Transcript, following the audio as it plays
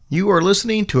You are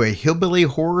listening to a Hillbilly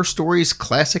Horror Stories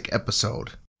classic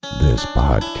episode. This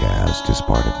podcast is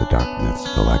part of the Dark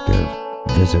Myths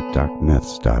Collective. Visit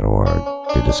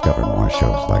darkmyths.org to discover more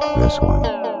shows like this one.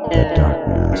 The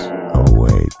darkness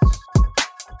awaits.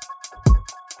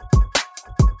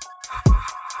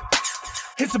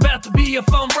 It's about to be a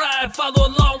fun ride. Follow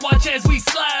along, watch as we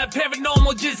slide.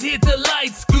 Paranormal just hit the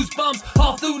lights. Goosebumps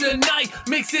all through the night.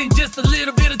 Mixing just a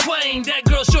little bit of twain. That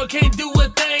girl sure can't do a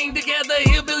thing. Together,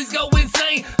 hillbillies go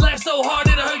insane. Laugh so hard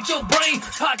it'll hurt your brain.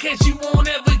 Podcast you won't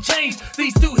ever change.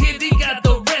 These two here, they got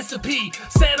the recipe.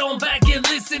 Sat on back and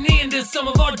listen in to some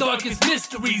of our darkest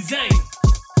mysteries, eh?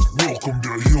 Welcome to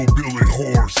Hillbilly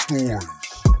Horror Stories.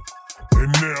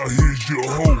 And now here's your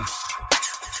hosts,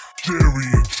 Jerry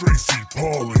and Tracy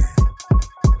Polly,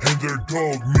 and their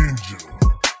dog Ninja.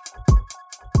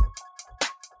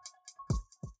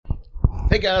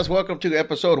 Hey guys, welcome to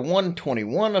episode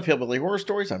 121 of Hillbilly Horror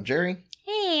Stories. I'm Jerry.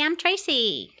 Hey, I'm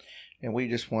Tracy. And we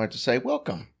just wanted to say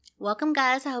welcome. Welcome,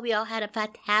 guys. I hope you all had a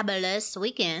fantabulous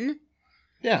weekend.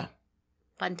 Yeah.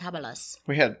 Fantabulous.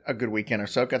 We had a good weekend or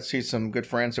so. Got to see some good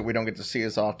friends that we don't get to see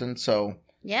as often. So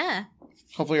Yeah.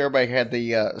 hopefully everybody had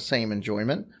the same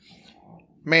enjoyment.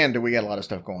 Man, do we got a lot of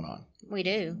stuff going on. We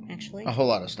do, actually. A whole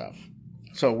lot of stuff.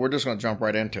 So we're just going to jump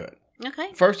right into it.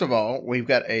 Okay. First of all, we've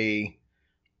got a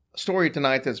story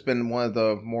tonight that's been one of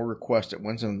the more requested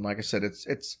ones. And like I said,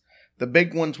 it's the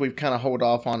big ones we've kind of hold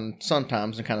off on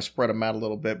sometimes and kind of spread them out a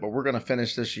little bit. But we're going to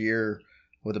finish this year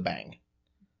with a bang.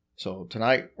 So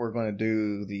tonight we're going to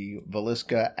do the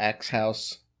Villisca Axe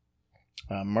House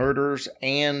murders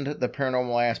and the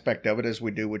paranormal aspect of it, as we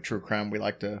do with true crime. We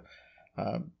like to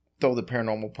throw the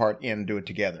paranormal part in and do it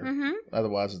together. Mm-hmm.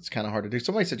 Otherwise, it's kind of hard to do.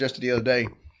 Somebody suggested the other day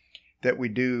that we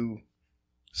do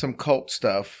some cult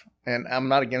stuff, and I'm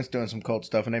not against doing some cult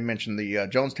stuff. And they mentioned the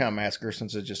Jonestown Massacre,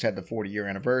 since it just had the 40-year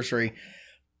anniversary.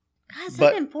 God, has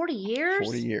But- that been 40 years?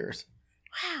 40 years.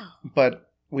 Wow. But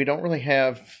we don't really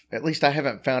have, at least I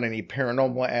haven't found any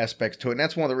paranormal aspects to it. And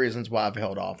that's one of the reasons why I've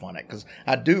held off on it. Because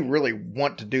I do really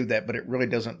want to do that, but it really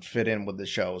doesn't fit in with the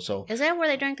show. So, Is that where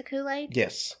they drank the Kool-Aid?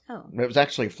 yes. Oh. It was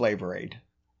actually Flavor Aid.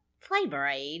 Flavor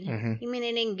Aid? Mhm. You mean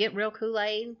they didn't get real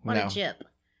Kool-Aid? What No. a jip.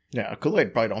 Yeah,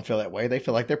 Kool-Aid probably don't feel that way. They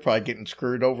feel like they're probably getting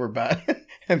screwed over by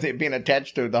it being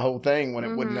attached to the whole thing when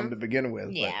it wasn't them to begin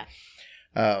with. Yeah.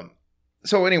 But,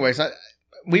 so anyways,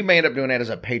 we may end up doing that as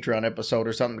a Patreon episode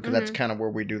or something, because that's Mhm. kind of where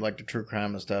we do like the true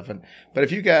crime and stuff. But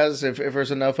if you guys, if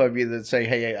there's enough of you that say,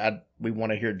 hey, we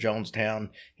want to hear Jonestown,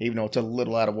 even though it's a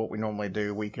little out of what we normally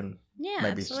do, we can Yeah,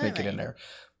 maybe absolutely. sneak it in there.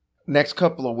 Next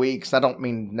couple of weeks, I don't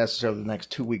mean necessarily the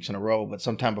next 2 weeks in a row, but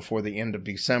sometime before the end of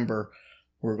December,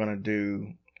 we're going to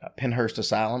do Pennhurst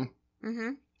Asylum.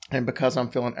 Mm-hmm. And because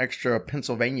I'm feeling extra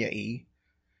Pennsylvania-y,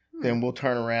 then we'll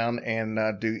turn around and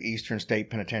do Eastern State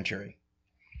Penitentiary.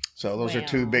 So those are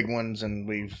two Well. big ones, and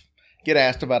we get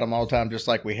asked about them all the time, just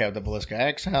like we have the Villisca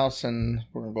Axe House, and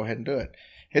we're going to go ahead and do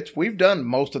it. We've done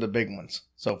most of the big ones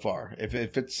so far. If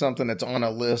it's something that's on a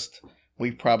list,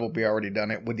 we've probably already done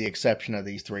it, with the exception of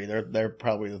these three. They're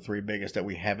probably the three biggest that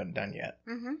we haven't done yet.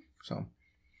 Mm-hmm. So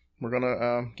we're going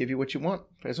to give you what you want.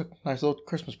 It's a nice little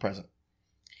Christmas present.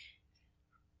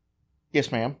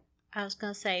 Yes, ma'am. I was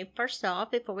going to say, first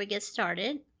off, before we get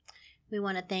started, we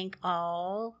want to thank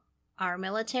all our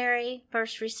military,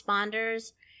 first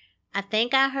responders. I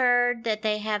think I heard that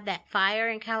they have that fire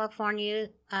in California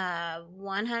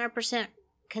 100%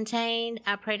 contained.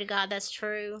 I pray to God that's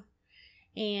true.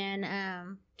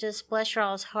 And just bless your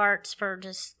all's hearts for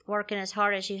just working as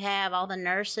hard as you have, all the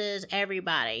nurses,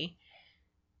 everybody.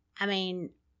 I mean,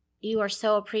 you are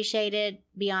so appreciated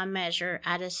beyond measure.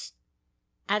 I just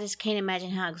can't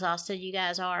imagine how exhausted you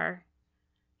guys are.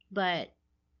 But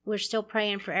we're still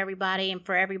praying for everybody, and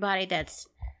for everybody that's,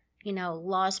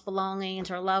 lost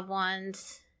belongings or loved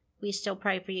ones. We still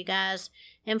pray for you guys.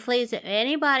 And please, if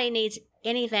anybody needs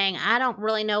anything, I don't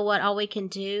really know what all we can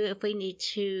do. If we need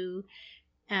to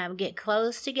get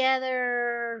clothes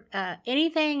together,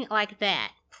 anything like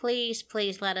that, please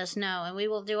let us know, and we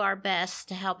will do our best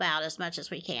to help out as much as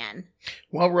we can.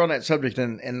 While we're on that subject,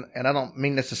 and I don't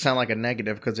mean this to sound like a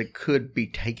negative, because it could be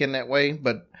taken that way,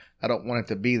 but I don't want it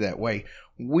to be that way.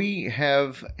 We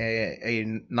have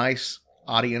a nice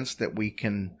audience that we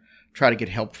can try to get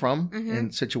help from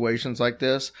in situations like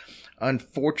this.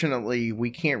 Unfortunately, we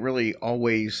can't really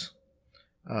always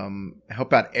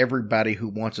help out everybody who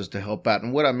wants us to help out.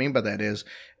 And what I mean by that is,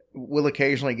 we'll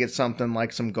occasionally get something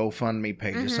like some GoFundMe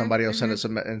pages. Somebody will send us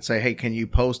and say, hey, can you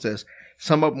post this?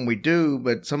 Some of them we do,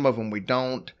 but some of them we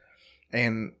don't.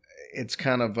 And it's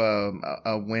kind of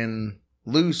a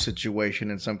win-lose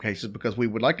situation in some cases, because we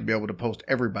would like to be able to post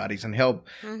everybody's and help.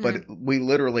 But we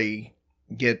literally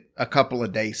get a couple a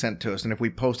day sent to us. And if we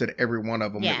posted every one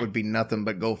of them, Yeah. it would be nothing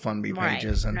but GoFundMe Right,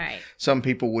 pages. And right. some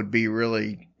people would be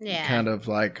really Yeah. kind of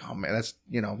like, oh man, that's,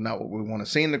 not what we want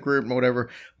to see in the group and whatever.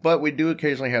 But we do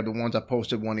occasionally have the ones. I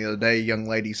posted one the other day, young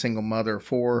lady, single mother of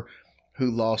 4, who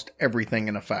lost everything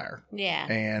in a fire. Yeah.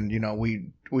 And,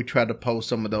 we try to post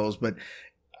some of those. But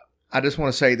I just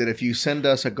want to say that if you send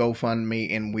us a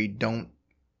GoFundMe and we don't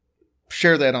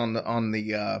share that on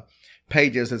the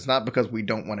pages, it's not because we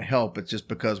don't want to help. It's just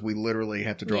because we literally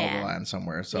have to draw Yeah. the line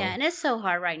somewhere. So Yeah, and it's so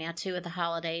hard right now too with the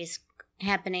holidays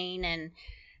happening and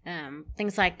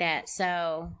things like that.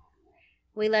 So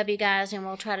we love you guys, and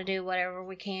we'll try to do whatever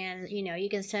we can. You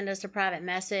can send us a private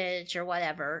message or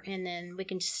whatever, and then we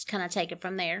can just kind of take it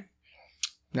from there.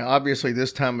 now, obviously,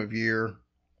 this time of year,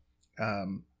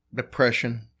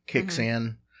 depression kicks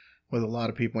in with a lot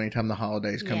of people anytime the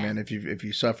holidays come Yeah. in. If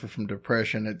you suffer from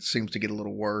depression, it seems to get a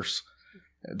little worse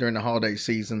during the holiday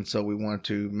season. So we want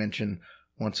to mention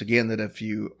once again that if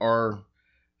you are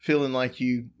feeling like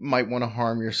you might want to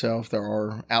harm yourself, there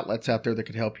are outlets out there that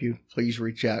could help you. Please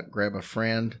reach out, grab a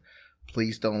friend.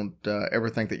 Please don't ever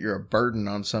think that you're a burden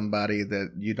on somebody,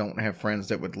 that you don't have friends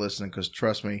that would listen, because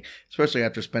trust me, especially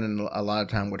after spending a lot of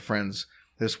time with friends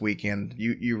this weekend,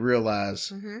 you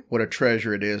realize what a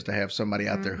treasure it is to have somebody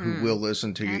out there who will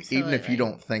listen to you. Even if you Absolutely.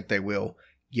 don't think they will,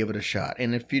 give it a shot.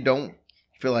 And if you don't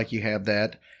feel like you have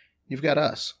that, you've got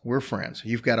us. We're friends.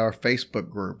 You've got our Facebook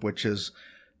group, which is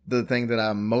the thing that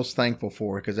I'm most thankful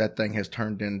for, because that thing has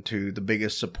turned into the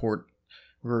biggest support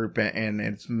group, and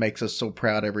it makes us so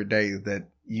proud every day that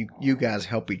you guys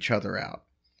help each other out.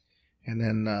 And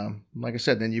then, like I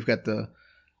said, then you've got the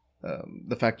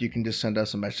fact you can just send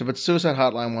us a message. But suicide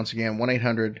hotline, once again,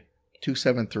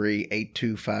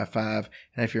 1-800-273-8255.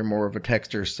 And if you're more of a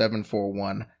texter,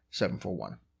 741-741.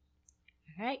 All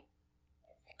right.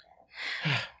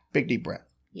 Big deep breath.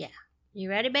 Yeah. You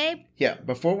ready, babe? Yeah,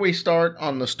 before we start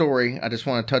on the story, I just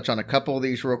want to touch on a couple of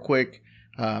these real quick.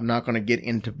 I'm not going to get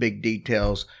into big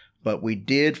details, but we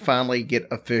did finally get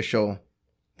official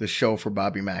the show for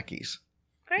Bobby Mackey's.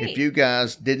 Great. If you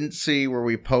guys didn't see where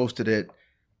we posted it,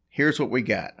 here's what we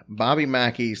got. Bobby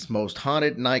Mackey's most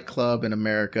haunted nightclub in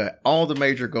America. All the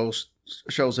major ghost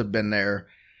shows have been there,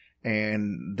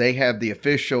 and they have the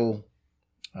official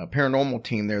paranormal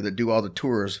team there that do all the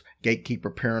tours,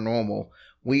 Gatekeeper Paranormal.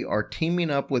 We are teaming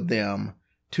up with them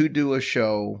to do a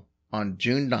show on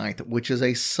June 9th, which is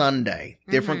a Sunday.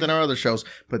 Different than our other shows,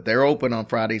 but they're open on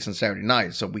Fridays and Saturday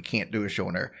nights, so we can't do a show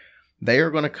in there. They are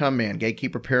going to come in.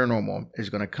 Gatekeeper Paranormal is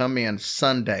going to come in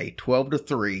Sunday, 12 to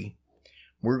 3.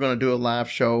 We're going to do a live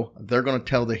show. They're going to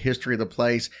tell the history of the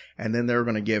place, and then they're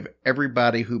going to give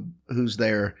everybody who's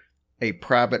there a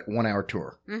private 1-hour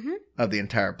tour of the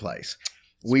entire place.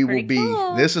 We will be,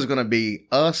 cool. This is going to be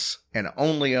us and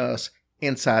only us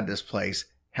inside this place.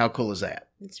 How cool is that?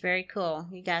 It's very cool.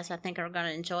 You guys, I think, are going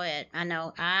to enjoy it. I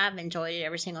know I've enjoyed it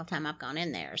every single time I've gone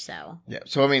in there. So, Yeah.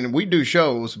 So, I mean, we do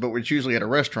shows, but it's usually at a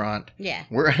restaurant. yeah.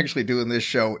 We're actually doing this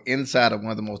show inside of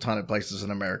one of the most haunted places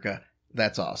in America.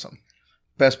 That's awesome.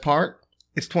 Best part,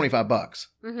 it's $25.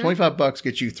 $25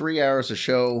 gets you 3 hours of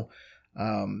show,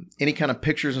 any kind of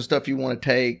pictures and stuff you want to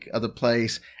take of the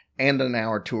place, and an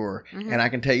hour tour. And I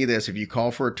can tell you this, if you call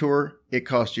for a tour, it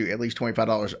costs you at least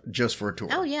 $25 just for a tour.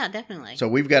 Oh, yeah, definitely. So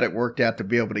we've got it worked out to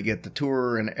be able to get the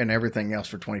tour and everything else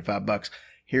for $25.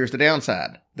 Here's the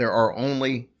downside. There are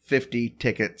only 50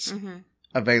 tickets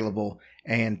available,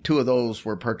 and 2 of those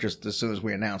were purchased as soon as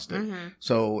we announced it.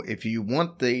 So if you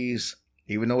want these,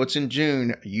 even though it's in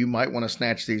June, you might want to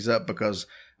snatch these up, because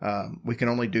we can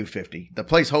only do 50. The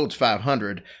place holds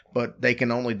 500, but they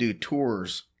can only do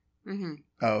tours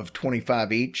of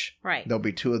 25 each. Right. There'll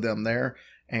be 2 of them there.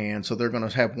 And so they're going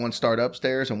to have one start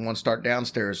upstairs and one start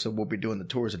downstairs. So we'll be doing the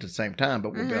tours at the same time,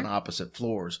 but we'll be on opposite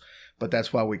floors. But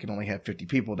that's why we can only have 50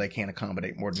 people. They can't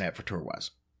accommodate more than that for tour-wise.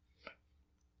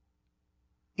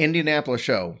 Indianapolis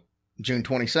show, June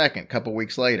 22nd, a couple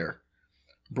weeks later.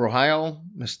 Brohio,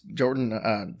 Miss Justin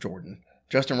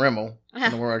Rimmel. I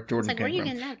don't know where Jordan It's like, where came you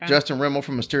from. getting that from? Justin Rimmel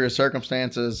from Mysterious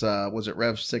Circumstances. Was it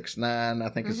Rev 6'9"? I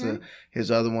think it's his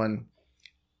other one.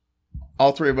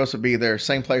 All 3 of us will be there.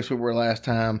 Same place we were last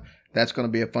time. That's going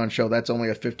to be a fun show. That's only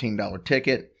a $15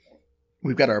 ticket.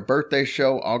 We've got our birthday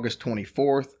show, August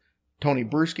 24th. Tony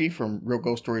Bruschi from Real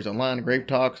Ghost Stories Online, Grave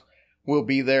Talks, will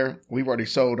be there. We've already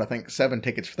sold, I think, 7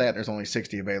 tickets for that. There's only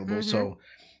 60 available. So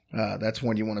that's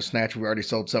one you want to snatch. We already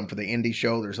sold some for the indie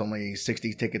show. There's only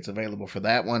 60 tickets available for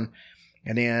that one.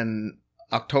 And then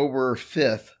October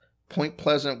 5th, Point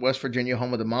Pleasant, West Virginia,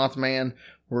 home of the Mothman.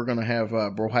 We're going to have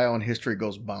Brohio and History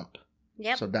Goes Bump.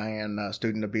 Yep. So Diane,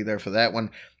 student, will be there for that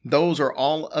one. Those are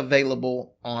all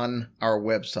available on our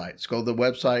website. So go to the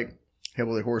website,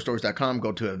 hillbillyhorrorstories.com,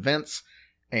 go to events,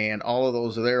 and all of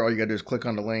those are there. All you got to do is click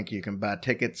on the link. You can buy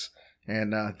tickets,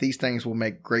 and these things will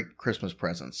make great Christmas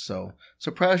presents. So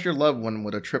surprise your loved one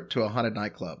with a trip to a haunted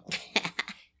nightclub.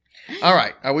 All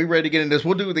right, are we ready to get into this?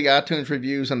 We'll do the iTunes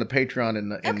reviews and the Patreon in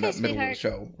the middle of the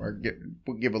show, or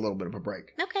we'll give a little bit of a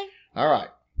break. Okay. All right.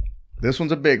 This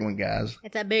one's a big one, guys.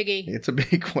 It's a biggie. It's a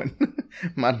big one.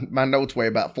 my notes weigh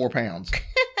about 4 pounds.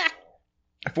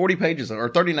 40 pages or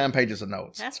 39 pages of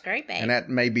notes. That's great, babe. And that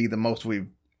may be the most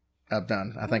I've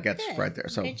done. I think that's right there.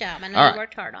 So good job. I know you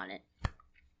worked hard on it.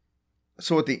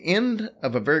 So at the end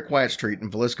of a very quiet street in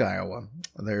Villisca, Iowa,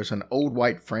 there's an old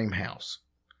white frame house.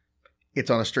 It's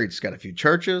on a street. It's got a few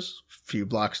churches, a few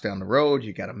blocks down the road.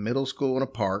 You got a middle school and a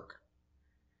park.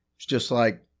 It's just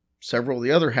like several of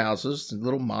the other houses,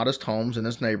 little modest homes in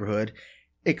this neighborhood,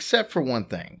 except for one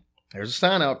thing. There's a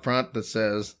sign out front that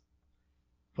says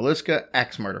Villisca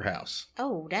Axe Murder House.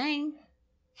 Oh, dang.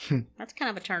 That's kind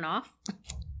of a turn off.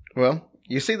 Well,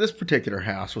 you see, this particular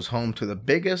house was home to the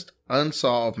biggest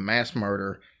unsolved mass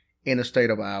murder in the state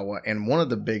of Iowa and one of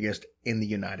the biggest in the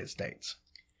United States.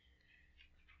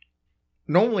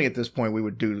 Normally at this point, we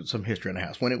would do some history on the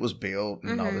house, when it was built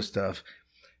and all this stuff.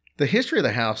 The history of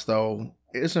the house, though,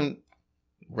 isn't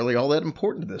really all that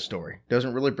important to this story.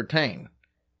 Doesn't really pertain.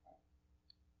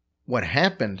 What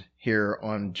happened here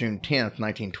on June 10th,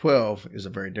 1912 is a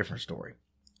very different story.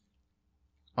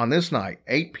 On this night,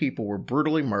 8 people were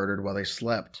brutally murdered while they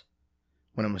slept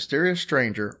when a mysterious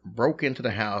stranger broke into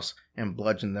the house and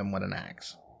bludgeoned them with an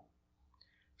axe.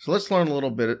 So let's learn a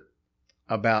little bit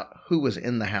about who was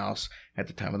in the house at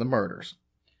the time of the murders.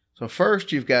 So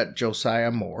first, you've got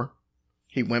Josiah Moore.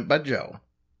 He went by Joe.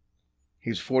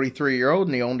 He's 43-year-old,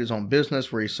 and he owned his own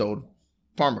business where he sold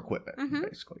farm equipment,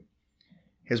 basically.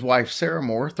 His wife, Sarah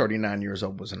Moore, 39 years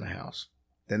old, was in the house.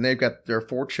 Then they've got their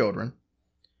 4 children.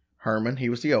 Herman, he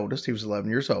was the oldest. He was 11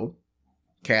 years old.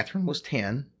 Catherine was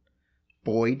 10.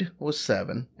 Boyd was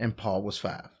 7. And Paul was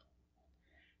 5.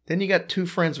 Then you got 2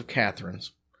 friends of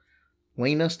Catherine's.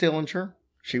 Lena Stillinger,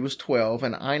 she was 12.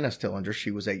 And Ina Stillinger,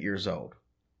 she was 8 years old.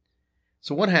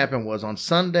 So what happened was on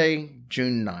Sunday,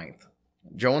 June 9th,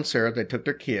 Joe and Sarah, they took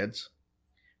their kids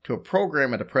to a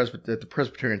program at the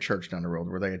Presbyterian church down the road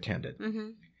where they attended.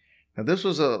 Now, this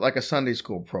was like a Sunday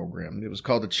school program. It was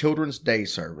called the Children's Day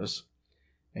Service.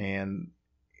 And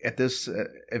at this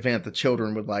event, the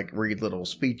children would like read little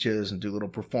speeches and do little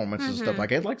performances and stuff like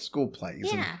that, like school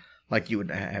plays, and like you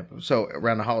would have. So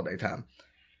around the holiday time,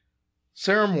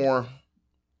 Sarah Moore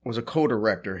was a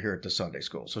co-director here at the Sunday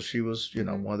school. So she was,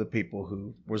 one of the people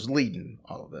who was leading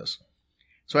all of this.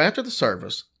 So after the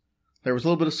service, there was a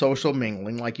little bit of social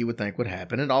mingling like you would think would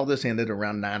happen. And all this ended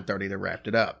around 9:30. They wrapped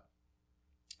it up.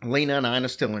 Lena and Ina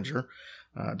Stillinger,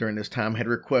 during this time, had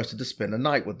requested to spend the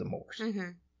night with the Moores.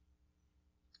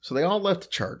 So they all left the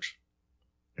church.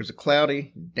 It was a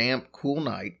cloudy, damp, cool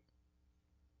night.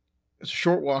 It's a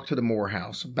short walk to the Moore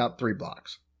house, about 3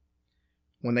 blocks.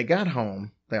 When they got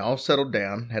home, they all settled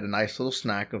down, had a nice little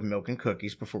snack of milk and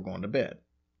cookies before going to bed.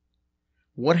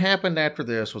 What happened after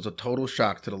this was a total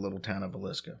shock to the little town of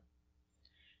Villisca.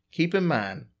 Keep in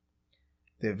mind,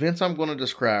 the events I'm going to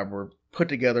describe were put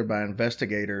together by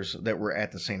investigators that were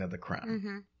at the scene of the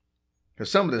crime.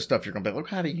 Because some of this stuff you're going to be like,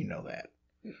 how do you know that?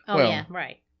 Oh, well, yeah,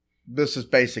 right. This is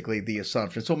basically the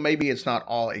assumption. So maybe it's not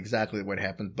all exactly what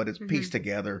happened, but it's pieced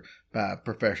together by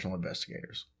professional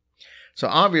investigators. So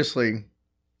obviously,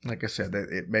 like I said,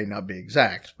 it may not be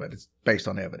exact, but it's based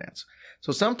on evidence.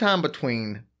 So sometime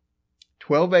between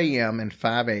 12 a.m. and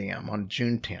 5 a.m. on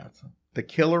June 10th, the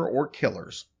killer or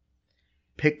killers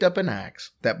picked up an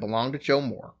axe that belonged to Joe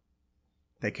Moore.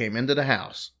 They came into the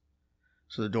house.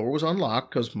 So the door was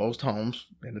unlocked because most homes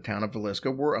in the town of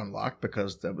Villisca were unlocked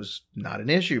because that was not an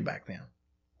issue back then.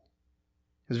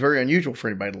 It's very unusual for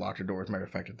anybody to lock their door, as a matter of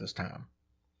fact, at this time.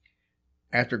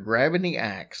 After grabbing the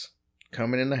axe,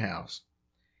 coming in the house,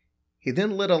 he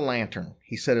then lit a lantern.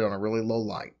 He set it on a really low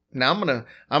light. Now I'm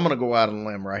gonna go out on a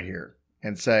limb right here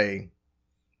and say,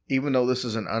 even though this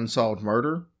is an unsolved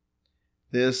murder,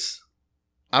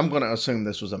 I'm gonna assume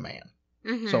this was a man.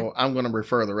 So I'm going to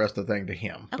refer the rest of the thing to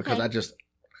him because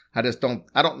I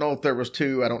don't know if there was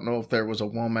 2. I don't know if there was a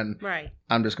woman. Right.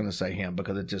 I'm just going to say him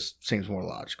because it just seems more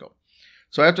logical.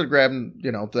 So after grabbing,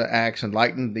 the axe and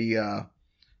lighting the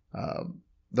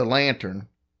lantern,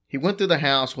 he went through the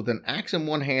house with an axe in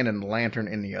one hand and a lantern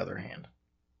in the other hand.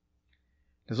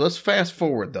 So let's fast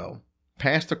forward though,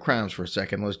 past the crimes for a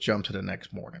second. Let's jump to the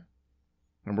next morning.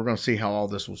 And we're going to see how all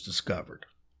this was discovered.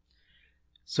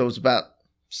 So it's about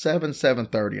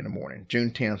 7:30 in the morning,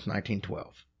 June 10th,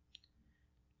 1912.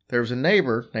 There was a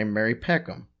neighbor named Mary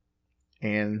Peckham,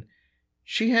 and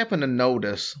she happened to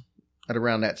notice at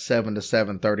around that 7 to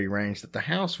 7:30 range that the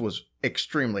house was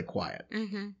extremely quiet.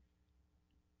 Mm-hmm.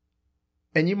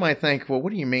 And you might think, well,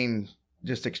 what do you mean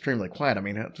just extremely quiet? I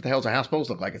mean, what the hell's a house supposed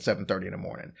to look like at 7:30 in the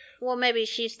morning? Well, maybe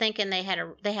she's thinking they have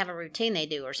a routine they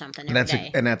do or something And every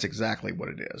day. that's exactly what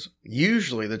it is.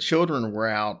 Usually the children were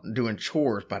out doing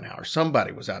chores by now, or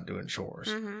somebody was out doing chores.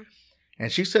 Mm-hmm.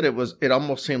 And she said it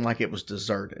almost seemed like it was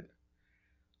deserted.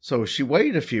 So she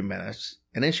waited a few minutes,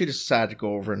 and then she decided to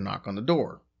go over and knock on the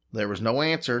door. There was no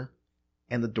answer,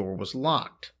 and the door was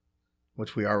locked,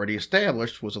 which we already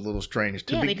established was a little strange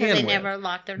to begin with. Yeah, because they never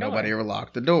locked their door. Nobody ever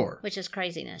locked the door. Which is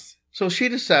craziness. So she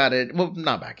decided, well,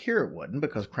 not back here it wouldn't,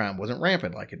 because crime wasn't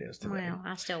rampant like it is today. Well,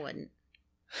 I still wouldn't.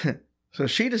 So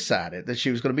she decided that she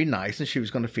was going to be nice and she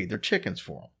was going to feed their chickens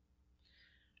for them.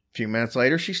 A few minutes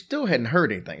later, she still hadn't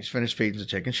heard anything. She finished feeding the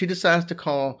chickens. She decides to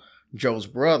call Joe's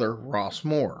brother, Ross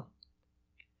Moore.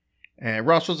 And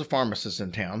Ross was a pharmacist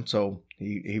in town, so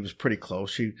he was pretty close.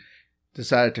 She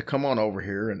decided to come on over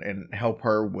here and help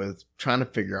her with trying to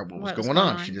figure out what was going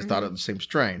on. She just thought it seemed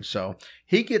strange. So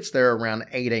he gets there around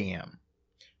 8 a.m.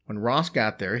 When Ross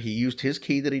got there, he used his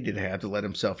key that he did have to let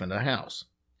himself into the house.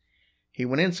 He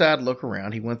went inside to look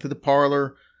around. He went through the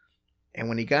parlor, and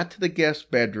when he got to the guest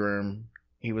bedroom,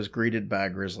 he was greeted by a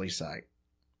grisly sight.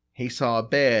 He saw a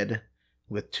bed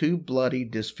with two bloody,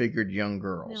 disfigured young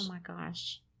girls. Oh my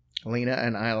gosh. Lena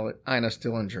and Ina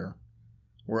Stillinger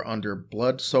were under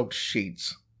blood-soaked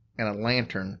sheets and a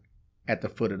lantern at the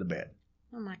foot of the bed.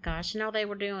 Oh my gosh. And all they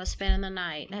were doing was spending the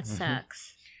night. That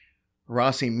sucks.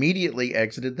 Ross immediately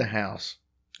exited the house,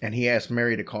 and he asked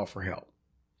Mary to call for help.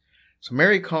 So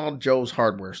Mary called Joe's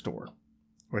hardware store,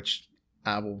 which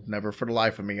I will never for the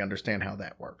life of me understand how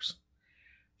that works.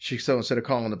 So instead of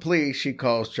calling the police, she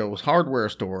calls Joe's hardware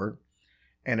store,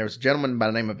 and there was a gentleman by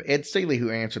the name of Ed Seeley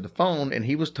who answered the phone, and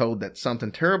he was told that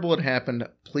something terrible had happened.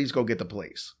 Please go get the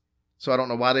police. So I don't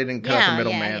know why they didn't cut out the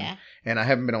middleman, and I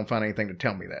haven't been able to find anything to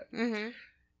tell me that. Mm-hmm.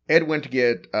 Ed went to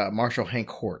get Marshal Hank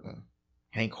Horton.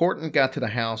 Hank Horton got to the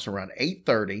house around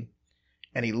 8:30,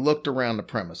 and he looked around the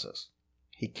premises.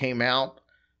 He came out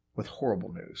with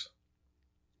horrible news.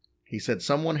 He said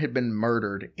someone had been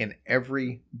murdered in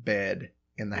every bed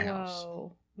in the house.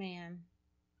 Whoa, man.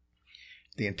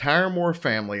 The entire Moore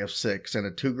family of 6 and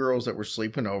the 2 girls that were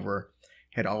sleeping over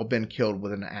had all been killed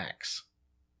with an axe.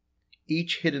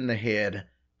 Each hit in the head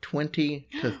 20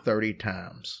 to 30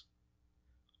 times.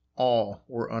 All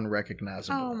were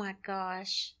unrecognizable. Oh my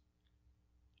gosh.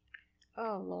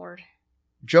 Oh Lord.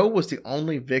 Joe was the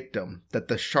only victim that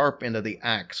the sharp end of the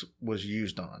axe was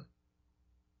used on.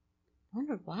 I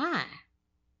wonder why.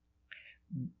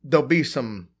 There'll be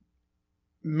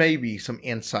maybe some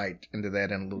insight into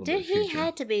that in a little bit of future. He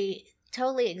had to be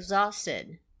totally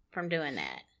exhausted from doing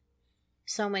that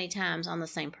so many times on the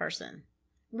same person.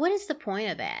 What is the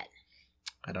point of that?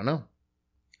 I don't know.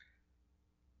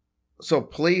 So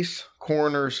police,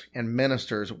 coroners, and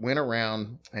ministers went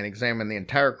around and examined the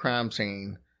entire crime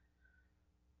scene,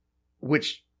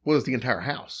 which was the entire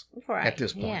house at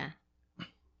this point. Yeah.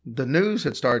 The news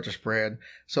had started to spread,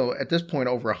 so at this point,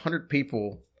 over 100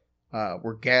 people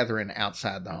were gathering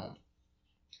outside the home.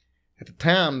 At the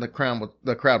time the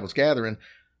crowd was gathering,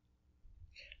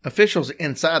 officials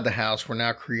inside the house were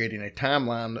now creating a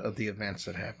timeline of the events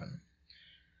that happened.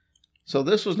 So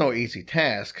this was no easy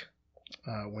task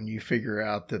when you figure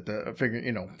out that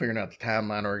figuring out the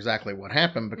timeline or exactly what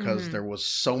happened, because there was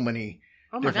so many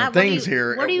different things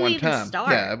here at one time.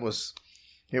 Yeah,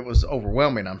 it was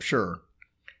overwhelming, I'm sure.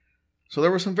 So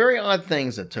there were some very odd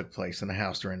things that took place in the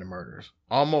house during the murders,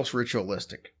 almost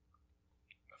ritualistic.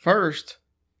 First,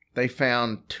 they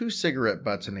found 2 cigarette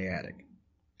butts in the attic.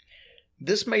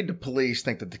 This made the police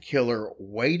think that the killer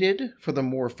waited for the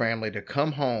Moore family to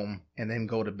come home and then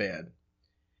go to bed.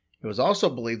 It was also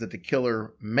believed that the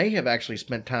killer may have actually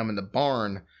spent time in the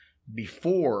barn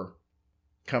before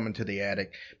coming to the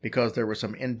attic, because there were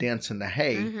some indents in the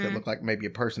hay that looked like maybe a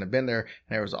person had been there.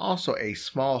 And there was also a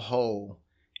small hole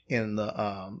in the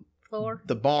floor,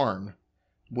 the barn,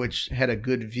 which had a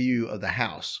good view of the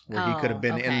house, where he could have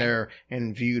been in there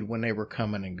and viewed when they were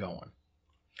coming and going.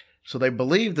 So they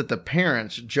believed that the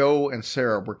parents, Joe and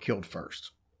Sarah, were killed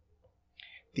first.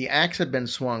 The axe had been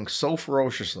swung so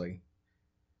ferociously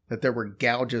that there were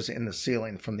gouges in the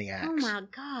ceiling from the axe. Oh my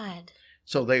God.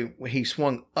 So he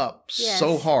swung up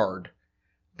so hard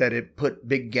that it put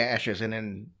big gashes, and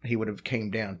then he would have came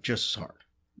down just as hard.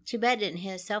 Too bad it didn't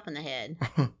hit himself in the head.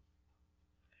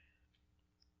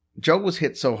 Joe was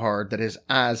hit so hard that his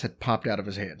eyes had popped out of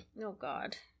his head. Oh,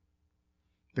 God.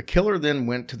 The killer then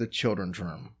went to the children's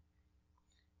room.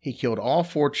 He killed all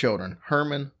 4 children,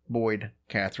 Herman, Boyd,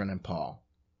 Catherine, and Paul.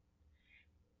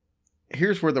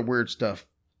 Here's where the weird stuff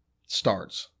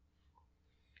starts.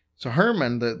 So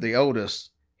Herman, the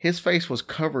oldest, his face was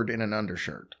covered in an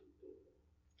undershirt.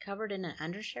 Covered in an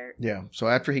undershirt? Yeah, so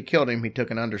after he killed him, he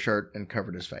took an undershirt and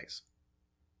covered his face.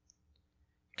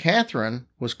 Catherine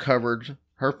was covered,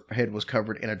 her head was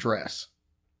covered in a dress.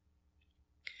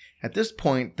 At this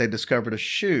point, they discovered a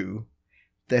shoe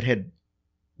that had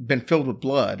been filled with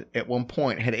blood. At one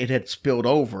point, it had spilled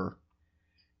over.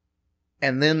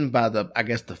 And then by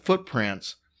the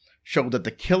footprints showed that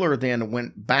the killer then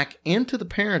went back into the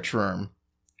parents' room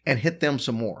and hit them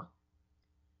some more.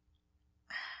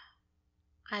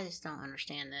 I just don't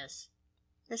understand this.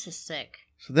 This is sick.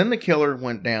 So then the killer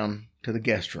went down to the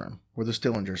guest room where the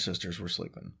Stillinger sisters were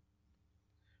sleeping.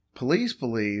 Police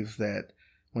believe that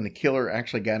when the killer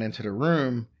actually got into the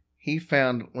room, he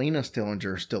found Lena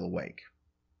Stillinger still awake.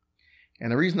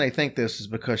 And the reason they think this is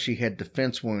because she had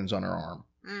defense wounds on her arm.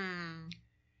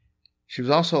 She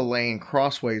was also laying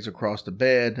crossways across the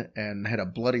bed and had a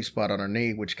bloody spot on her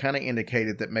knee, which kind of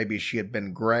indicated that maybe she had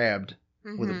been grabbed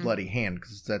with a bloody hand,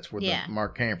 because that's where the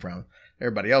mark came from.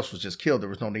 Everybody else was just killed. There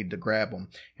was no need to grab them.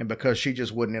 And because she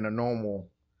just wasn't in a normal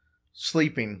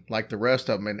sleeping like the rest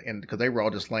of them, and because they were all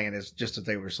just laying just as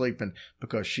they were sleeping,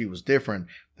 because she was different,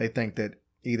 they think that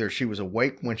either she was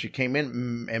awake when she came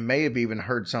in and may have even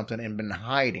heard something and been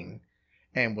hiding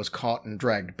and was caught and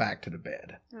dragged back to the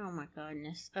bed. Oh my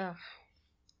goodness. Ugh.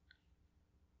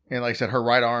 And like I said, her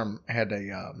right arm had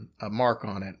a mark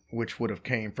on it, which would have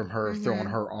came from her throwing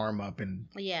her arm up and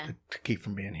to keep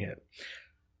from being hit.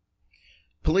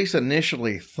 Police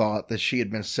initially thought that she had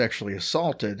been sexually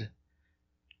assaulted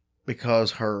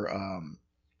because her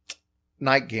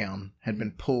nightgown had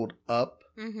been pulled up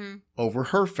over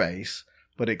her face,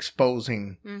 but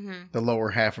exposing the lower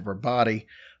half of her body.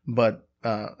 But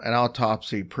an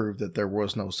autopsy proved that there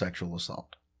was no sexual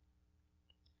assault.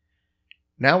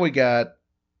 Now we got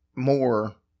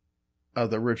more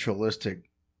of the ritualistic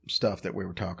stuff that we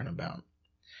were talking about.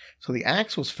 So the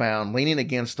axe was found leaning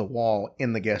against the wall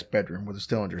in the guest bedroom where the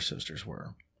Stillinger sisters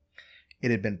were. It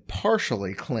had been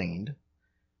partially cleaned.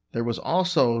 There was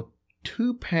also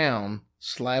 2-pound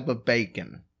slab of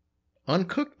bacon,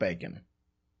 uncooked bacon,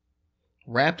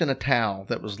 wrapped in a towel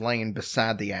that was laying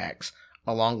beside the axe,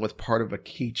 along with part of a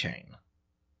keychain.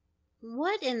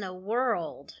 What in the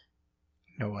world?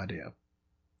 No idea.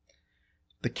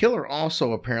 The killer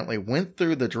also apparently went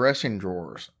through the dressing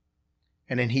drawers,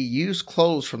 and then he used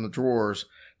clothes from the drawers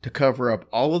to cover up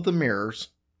all of the mirrors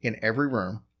in every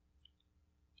room,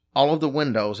 all of the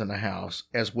windows in the house,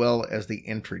 as well as the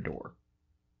entry door.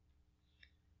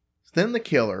 Then the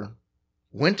killer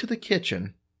went to the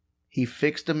kitchen. He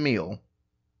fixed a meal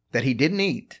that he didn't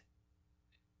eat.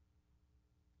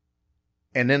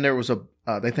 And then there was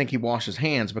they think he washed his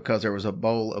hands because there was a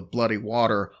bowl of bloody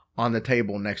water on the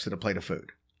table next to the plate of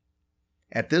food.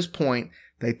 At this point,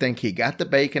 they think he got the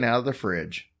bacon out of the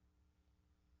fridge,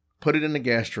 put it in the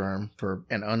guest room for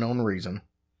an unknown reason,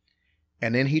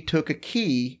 and then he took a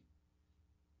key,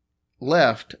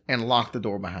 left, and locked the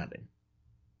door behind him.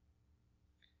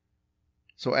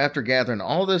 So after gathering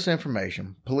all this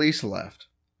information, police left.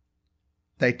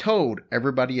 They told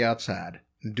everybody outside,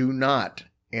 do not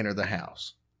enter the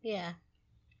house. Yeah.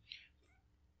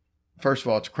 First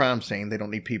of all, it's a crime scene. They don't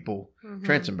need people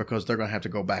trancing because they're going to have to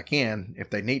go back in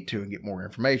if they need to and get more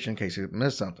information in case they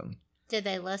missed something. Did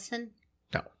they listen?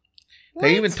 No. What?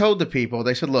 They even told the people,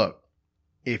 they said, look,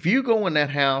 if you go in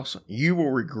that house, you will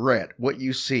regret what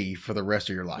you see for the rest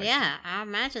of your life. Yeah, I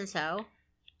imagine so.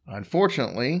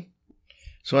 Unfortunately,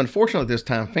 this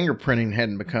time, fingerprinting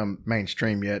hadn't become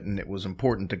mainstream yet, and it was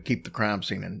important to keep the crime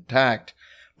scene intact.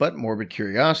 But morbid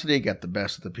curiosity got the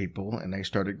best of the people, and they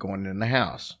started going in the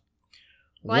house.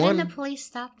 Why didn't the police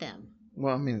stop them?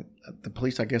 Well, I mean, the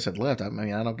police, I guess, had left. I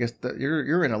mean, I don't guess that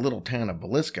you're in a little town of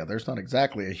Villisca. There's not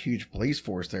exactly a huge police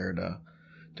force there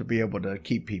to be able to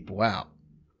keep people out.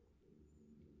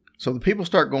 So the people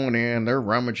start going in. They're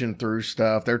rummaging through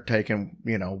stuff. They're taking,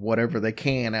 whatever they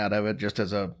can out of it just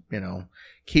as a,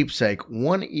 keepsake.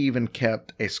 One even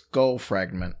kept a skull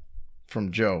fragment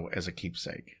from Joe as a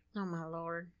keepsake. Oh, my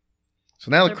Lord. So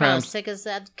now They're probably as sick as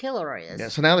that killer is. Yeah,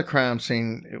 so now the crime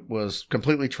scene, it was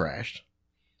completely trashed.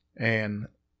 And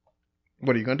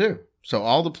what are you going to do? So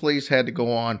all the police had to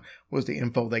go on was the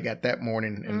info they got that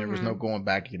morning, and there was no going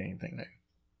back to get anything new.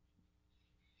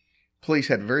 Police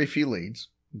had very few leads.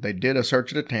 They did a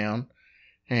search of the town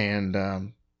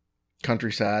and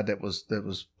countryside that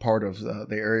was part of the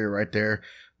area right there,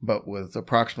 but with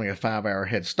approximately a 5-hour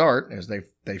head start, as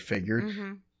they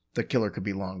figured. the killer could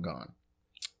be long gone.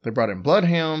 They brought in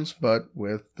bloodhounds, but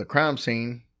with the crime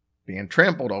scene being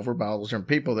trampled over by all those different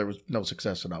people, there was no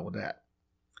success at all with that.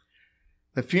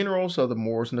 The funerals of the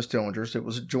Moores and the Stillingers, it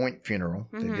was a joint funeral.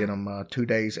 They did them 2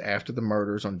 days after the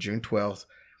murders on June 12th,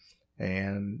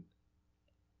 and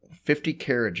 50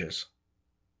 carriages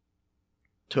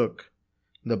took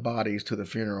the bodies to the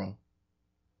funeral.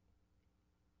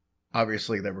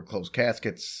 Obviously, they were closed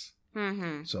caskets.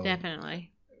 So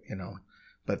definitely.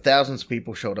 But thousands of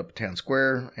people showed up at Town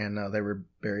Square, and they were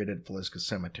buried at Villisca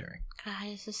Cemetery. God,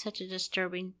 this is such a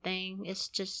disturbing thing. It's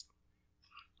just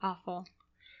awful.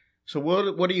 So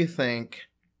what do you think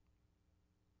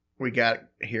we got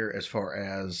here as far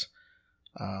as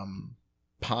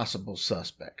possible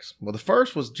suspects? Well, the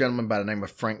first was a gentleman by the name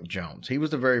of Frank Jones. He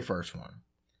was the very first one.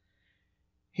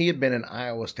 He had been an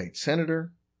Iowa state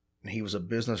senator, and he was a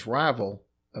business rival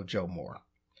of Joe Moore.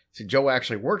 See, Joe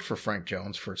actually worked for Frank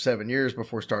Jones for 7 years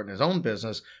before starting his own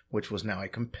business, which was now a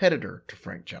competitor to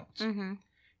Frank Jones.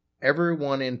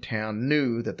 Everyone in town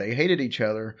knew that they hated each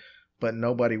other, but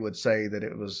nobody would say that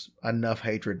it was enough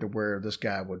hatred to where this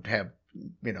guy would have,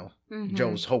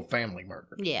 Joe's whole family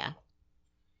murdered. Yeah.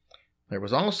 There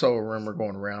was also a rumor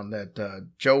going around that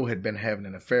Joe had been having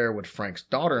an affair with Frank's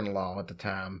daughter-in-law at the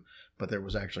time, but there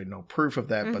was actually no proof of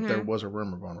that, but there was a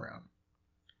rumor going around.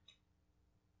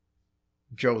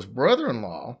 Joe's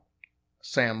brother-in-law,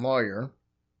 Sam Lawyer,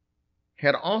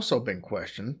 had also been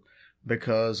questioned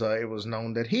because it was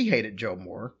known that he hated Joe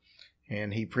Moore,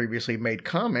 and he previously made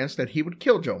comments that he would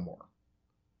kill Joe Moore.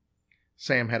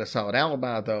 Sam had a solid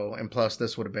alibi, though, and plus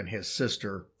this would have been his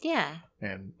sister. Yeah.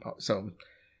 And so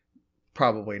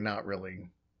probably not really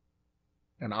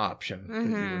an option that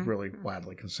you would really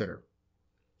widely consider.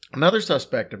 Another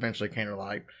suspect eventually came to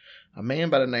light, a man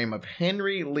by the name of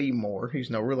Henry Lee Moore. He's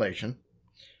no relation.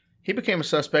 He became a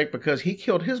suspect because he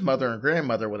killed his mother and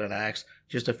grandmother with an axe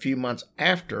just a few months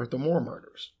after the Moore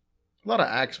murders. A lot of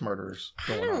axe murders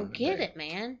going on. I don't get it,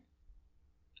 man.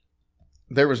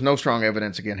 There was no strong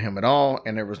evidence against him at all,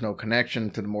 and there was no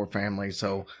connection to the Moore family.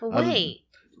 So, wait.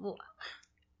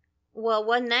 Well,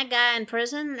 wasn't that guy in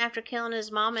prison after killing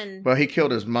his mom and... Well, he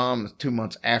killed his mom 2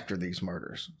 months after these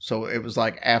murders. So it was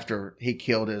like after he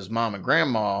killed his mom and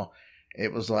grandma,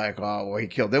 it was like, oh, well, he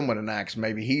killed them with an axe.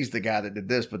 Maybe he's the guy that did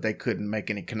this, but they couldn't make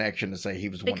any connection to say he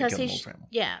was the one that killed the Moore family.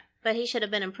 Yeah, but he should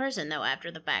have been in prison, though, after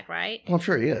the fact, right? Well, I'm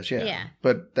sure he is, yeah. Yeah.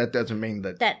 But that doesn't mean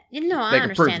that I they could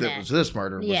understand prove that. that it was this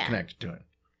murder was connected to him.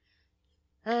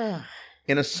 Ugh.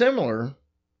 In a similar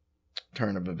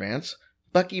turn of events,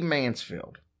 Bucky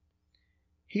Mansfield.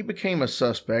 He became a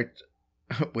suspect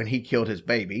when he killed his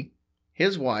baby,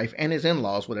 his wife, and his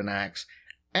in-laws with an axe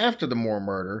after the Moore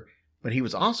murder, but he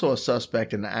was also a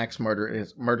suspect in the axe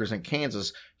murders in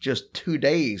Kansas just 2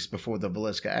 days before the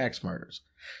Villisca axe murders.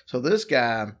 So this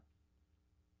guy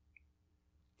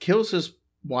kills his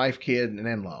wife, kid, and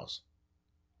in-laws.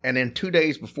 And then 2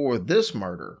 days before this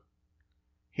murder,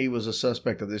 he was a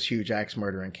suspect of this huge axe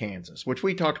murder in Kansas, which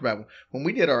we talked about when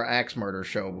we did our axe murder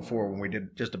show before, when we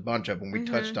did just a bunch of them. We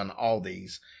touched on all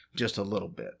these just a little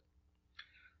bit.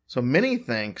 So many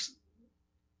thinks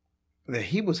that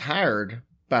he was hired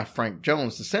by Frank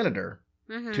Jones, the senator,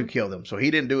 to kill them. So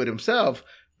he didn't do it himself,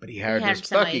 but he hired this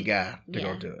Bucky guy to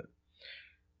go do it.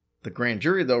 The grand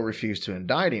jury, though, refused to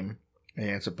indict him,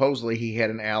 and supposedly he had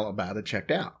an alibi that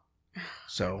checked out.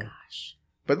 So, Gosh.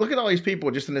 But look at all these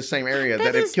people just in the same area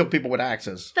that have killed people with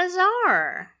axes.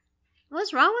 Bizarre.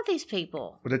 What's wrong with these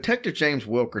people? Well, Detective James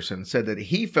Wilkerson said that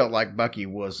he felt like Bucky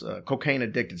was a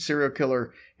cocaine-addicted serial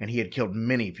killer, and he had killed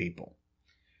many people.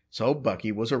 So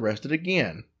Bucky was arrested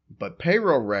again, but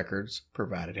payroll records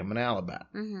provided him an alibi.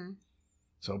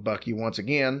 So Bucky, once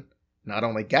again, not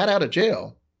only got out of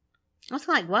jail... I was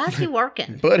like, why is he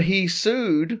working? But he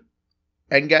sued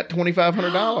and got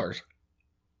 $2,500.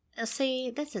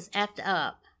 See, this is effed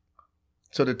up.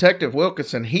 So Detective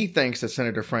Wilkinson, he thinks that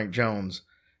Senator Frank Jones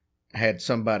had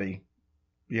somebody,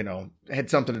 had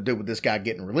something to do with this guy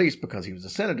getting released because he was a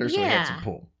senator, so he had some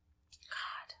pull.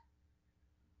 God.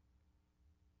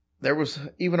 There was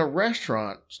even a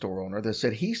restaurant store owner that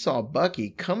said he saw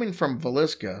Bucky coming from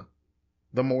Villisca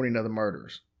the morning of the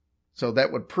murders. So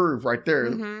that would prove right there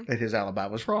that his alibi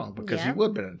was wrong because he would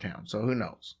have been in town. So who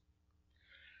knows?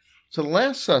 So the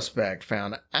last suspect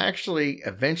found actually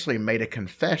eventually made a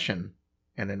confession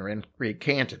and then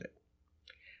recanted it.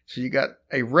 So you got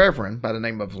a reverend by the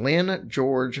name of Lynn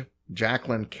George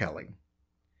Jacqueline Kelly.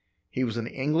 He was an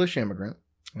English immigrant,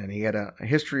 and he had a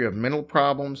history of mental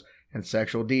problems and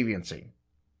sexual deviancy.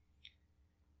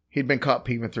 He'd been caught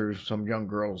peeping through some young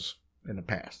girls in the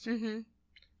past.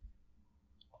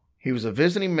 He was a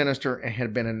visiting minister and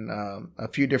had been in a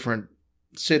few different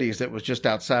cities that was just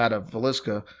outside of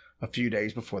Villisca a few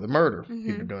days before the murder. Mm-hmm.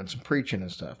 He'd been doing some preaching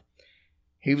and stuff.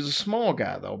 He was a small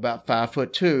guy, though, about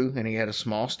 5'2", and he had a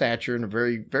small stature and a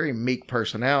very, very meek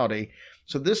personality.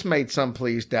 So this made some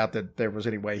police doubt that there was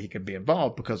any way he could be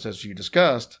involved because, as you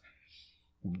discussed,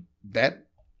 that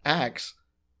axe,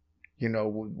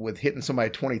 with hitting somebody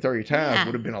 20, 30 times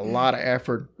would have been a lot of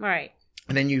effort. Right.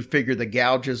 And then you figure the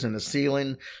gouges in the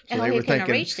ceiling. So they were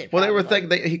thinking, reached it, well, they were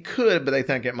thinking he could, but they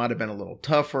think it might have been a little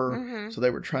tougher. Mm-hmm. So they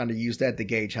were trying to use that to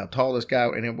gauge how tall this guy,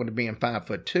 and it would have been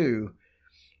 5'2".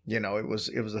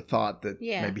 It was a thought that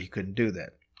maybe he couldn't do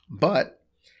that. But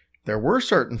there were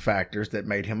certain factors that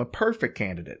made him a perfect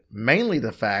candidate, mainly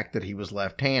the fact that he was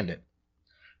left-handed.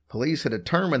 Police had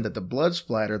determined that the blood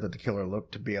splatter that the killer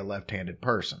looked to be a left-handed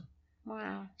person.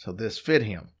 Wow. So this fit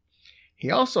him. He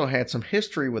also had some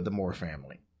history with the Moore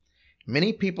family.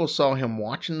 Many people saw him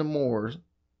watching the Moores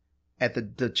at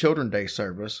the Children's Day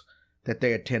service that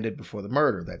they attended before the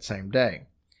murder that same day.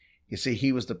 You see,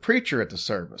 he was the preacher at the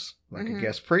service, like a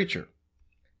guest preacher.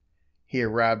 He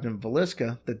arrived in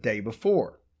Villisca the day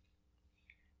before.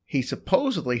 He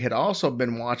supposedly had also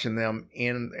been watching them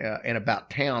in about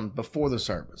town before the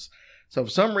service. So for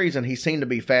some reason, he seemed to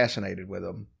be fascinated with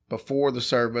them before the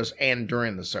service and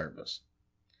during the service.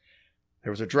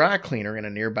 There was a dry cleaner in a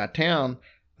nearby town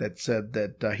that said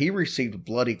that he received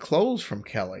bloody clothes from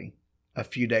Kelly a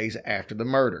few days after the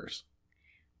murders.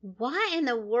 Why in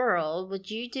the world would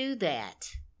you do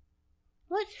that?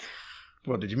 What?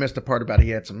 Well, did you miss the part about he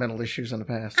had some mental issues in the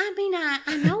past? I mean,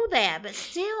 I know that, but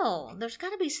still, there's got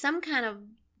to be some kind of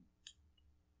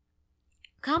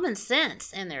common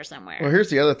sense in there somewhere. Well,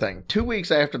 here's the other thing. 2 weeks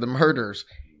after the murders,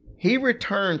 he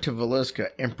returned to Villisca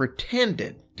and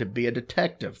pretended to be a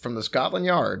detective from the Scotland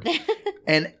Yard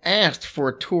and asked for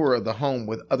a tour of the home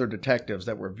with other detectives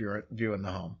that were viewing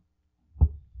the home.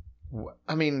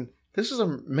 I mean, this is a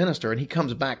minister, and he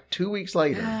comes back 2 weeks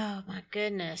later. Oh, my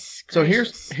goodness. So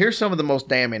gracious. here's some of the most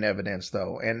damning evidence,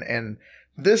 though, and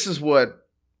this is what,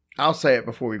 I'll say it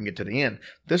before we even get to the end,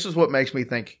 this is what makes me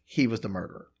think he was the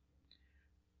murderer.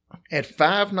 At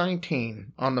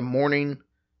 5:19 on the morning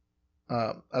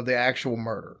of the actual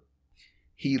murder,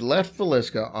 he left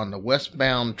Villisca on the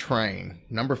westbound train,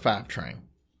 number 5 train.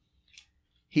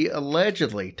 He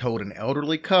allegedly told an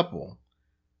elderly couple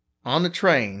on the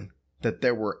train that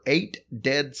there were 8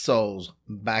 dead souls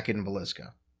back in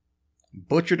Villisca,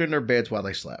 butchered in their beds while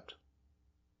they slept.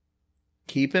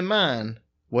 Keep in mind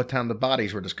what time the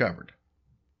bodies were discovered.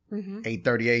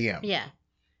 8:30 a.m. Yeah.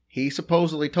 He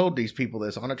supposedly told these people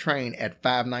this on a train at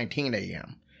 5:19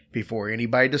 a.m. before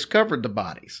anybody discovered the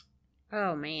bodies.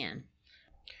 Oh, man.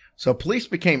 So police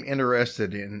became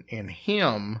interested in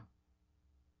him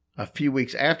a few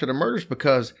weeks after the murders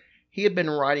because he had been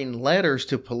writing letters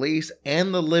to police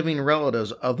and the living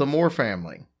relatives of the Moore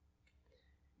family.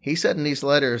 He said in these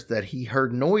letters that he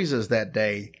heard noises that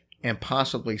day and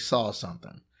possibly saw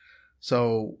something.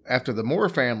 So after the Moore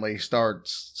family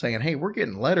starts saying, hey, we're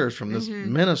getting letters from this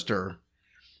minister,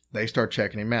 they start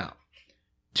checking him out.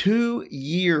 2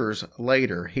 years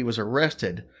later, he was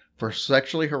arrested for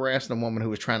sexually harassing a woman who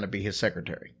was trying to be his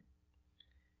secretary.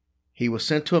 He was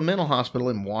sent to a mental hospital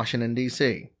in Washington,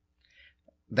 D.C.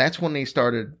 That's when he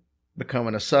started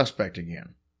becoming a suspect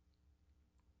again.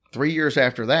 3 years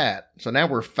after that, so now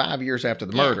we're 5 years after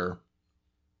the murder,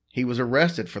 he was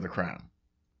arrested for the crime.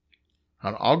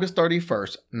 On August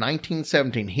 31st,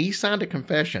 1917, he signed a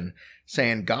confession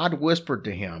saying God whispered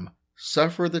to him,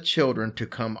 "Suffer the children to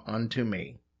come unto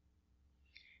me."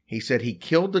 He said he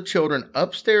killed the children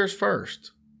upstairs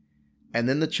first, and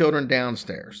then the children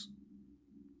downstairs.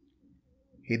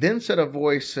 He then said a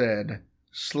voice said,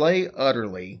 "Slay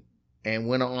utterly," and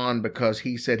went on because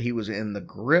he said he was in the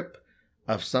grip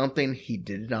of something he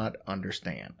did not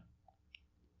understand.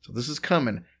 So this is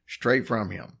coming straight from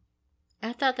him.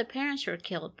 I thought the parents were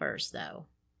killed first, though.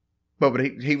 But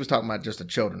he was talking about just the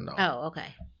children, though. Oh,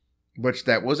 okay. Which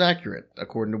that was accurate.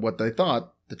 According to what they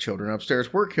thought, the children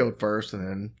upstairs were killed first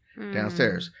and then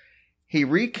downstairs. He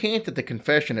recanted the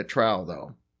confession at trial,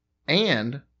 though.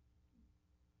 And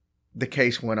the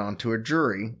case went on to a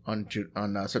jury on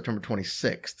September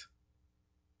 26th.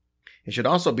 It should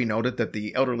also be noted that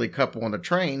the elderly couple on the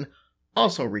train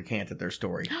also recanted their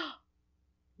story.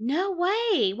 No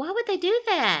way. Why would they do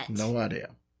that? No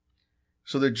idea.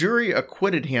 So the jury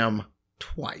acquitted him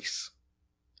twice.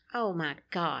 Oh my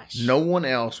gosh. No one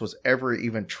else was ever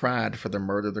even tried for the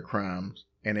murder of the crimes,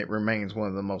 and it remains one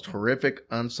of the most horrific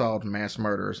unsolved mass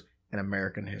murders in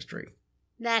American history.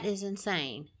 That is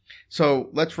insane.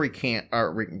 So let's recant.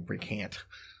 I'm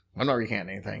not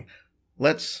recanting anything.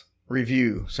 Let's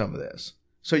review some of this.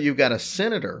 So you've got a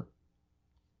senator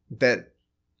that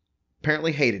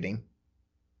apparently hated him.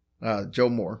 Joe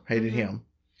Moore hated Mhm. him.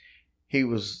 He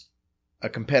was a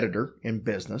competitor in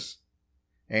business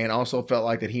and also felt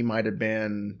like that he might have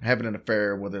been having an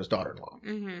affair with his daughter-in-law.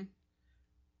 Mm-hmm.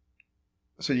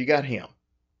 So you got him.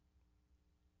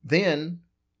 Then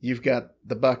you've got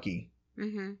the Bucky,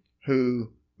 Mm-hmm.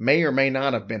 who may or may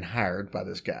not have been hired by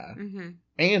this guy, Mm-hmm.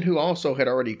 and who also had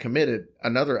already committed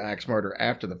another axe murder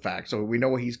after the fact. So we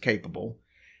know he's capable,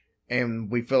 and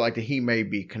we feel like that he may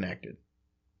be connected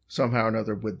somehow or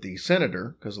another with the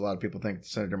senator, because a lot of people think the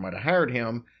senator might have hired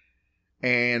him.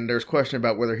 And there's question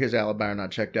about whether his alibi or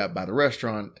not checked out by the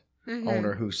restaurant Mm-hmm.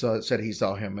 owner who said he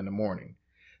saw him in the morning.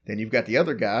 Then you've got the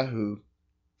other guy who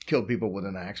killed people with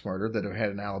an axe murder that have had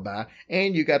an alibi.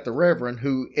 And you got the Reverend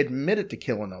who admitted to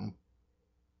killing them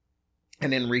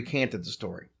and then recanted the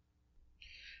story.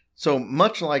 So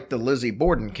much like the Lizzie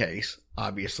Borden case,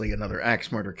 obviously another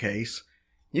axe murder case,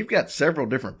 you've got several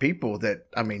different people that,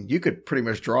 I mean, you could pretty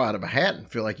much draw out of a hat and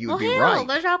feel like you would be hell, right.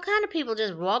 there's all kind of people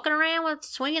just walking around with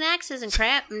swinging axes and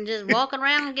crap and just walking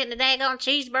around and getting a daggone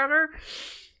cheeseburger.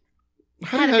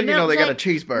 How the hell do you know they got a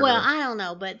cheeseburger? Well, I don't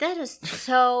know, but that is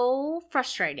so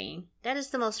frustrating. That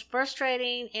is the most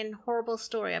frustrating and horrible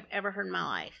story I've ever heard in my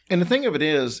life. And the thing of it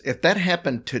is, if that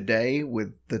happened today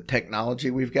with the technology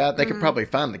we've got, they could Mhm. probably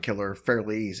find the killer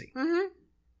fairly easy. Mm-hmm.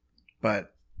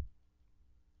 But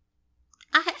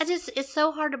I just, it's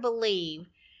so hard to believe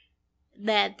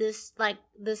that this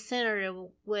senator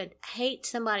would hate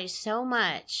somebody so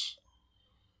much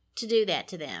to do that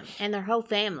to them and their whole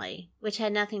family, which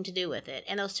had nothing to do with it,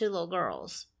 and those two little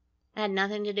girls had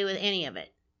nothing to do with any of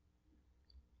it.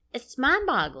 It's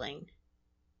mind-boggling.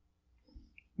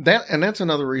 that's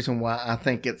another reason why I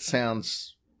think it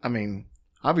sounds, I mean,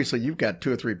 obviously you've got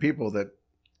 2 or 3 people that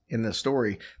in this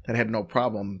story that had no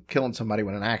problem killing somebody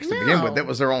with an axe to begin with. No. That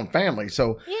was their own family.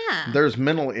 So Yeah. there's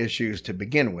mental issues to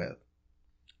begin with.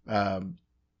 I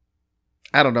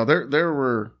don't know. There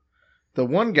were the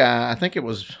one guy, I think it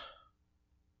was,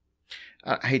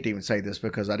 I hate to even say this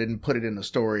because I didn't put it in the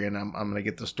story and I'm going to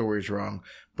get the stories wrong,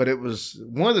 but it was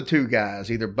one of the 2 guys,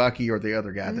 either Bucky or the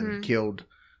other guy that Mhm. had killed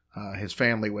his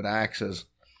family with axes,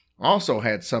 also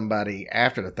had somebody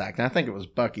after the fact. And I think it was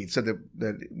Bucky said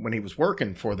that when he was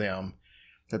working for them,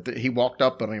 that he walked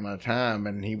up on him at a time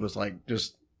and he was like,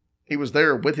 he was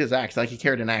there with his axe. Like he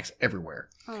carried an axe everywhere.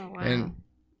 Oh, wow. And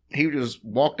he just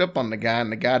walked up on the guy,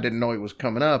 and the guy didn't know he was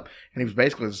coming up, and he was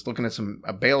basically just looking at some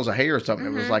bales of hay or something. It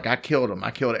was Mhm. like, I killed him.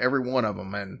 I killed every one of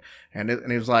them, and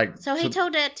he was like, So he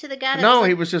told that to the guy that no, was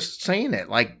he was just saying it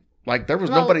like there was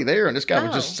Well, nobody there, and this guy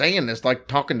was just oh. saying this, like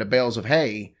talking to bales of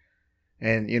hay,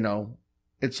 and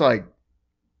it's like,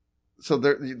 so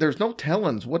there's no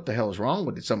tellings what the hell is wrong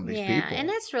with some of these yeah, people. and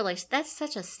that's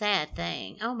such a sad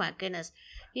thing. Oh my goodness,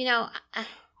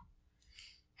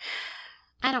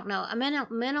 I don't know.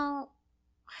 Mental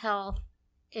health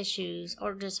issues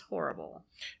are just horrible.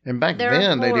 And back they're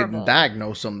then, they horrible. didn't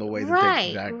diagnose them the way that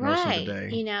they diagnose them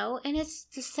today. And it's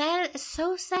it's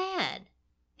so sad.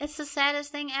 It's the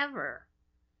saddest thing ever.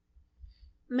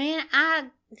 Man,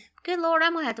 good Lord,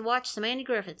 I'm gonna have to watch some Andy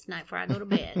Griffith tonight before I go to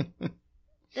bed.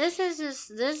 This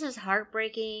is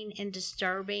heartbreaking and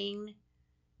disturbing.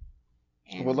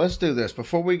 And Well, let's do this.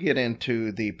 Before we get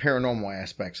into the paranormal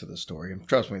aspects of the story, and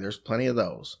trust me, there's plenty of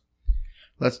those,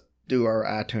 let's do our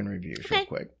iTunes reviews real Okay.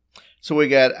 quick. So we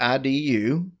got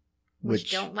IDU,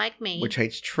 which don't like me. which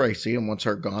hates Tracy and wants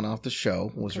her gone off the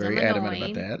show, was 'Cause very I'm adamant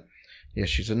annoying. about that. Yes,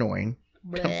 she's annoying.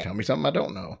 Bleh. Tell me something I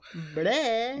don't know.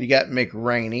 Bleh. You got Mick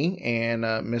Rainey and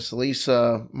Miss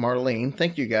Lisa Marlene.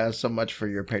 Thank you guys so much for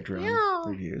your Patreon Yeah.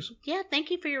 reviews. Yeah,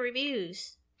 thank you for your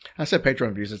reviews. I said Patreon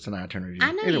reviews. It's an iTunes review.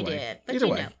 I know Either you way. did, but Either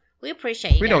you way. know, we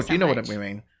appreciate you. We guys don't. so You know much. what we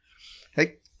mean.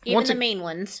 Hey, Even once the ag- mean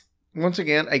ones. Once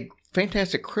again, a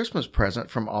fantastic Christmas present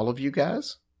from all of you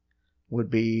guys would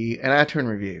be an iTunes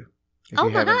review. If Oh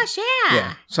you my haven't- gosh, yeah.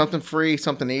 Yeah, something free,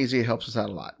 something easy. It helps us out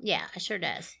a lot. Yeah, it sure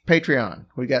does. Patreon.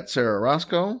 We got Sarah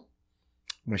Roscoe,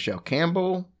 Michelle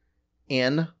Campbell,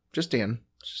 just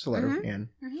a letter, Mhm. N.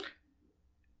 Mhm.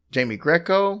 Jamie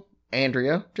Greco,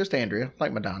 Andrea, just Andrea,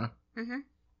 like Madonna. Mm-hmm.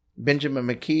 Benjamin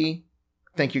McKee.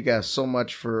 Thank you guys so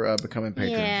much for becoming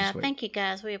patrons Yeah, this week. thank you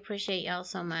guys. We appreciate y'all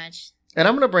so much. And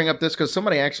I'm going to bring up this because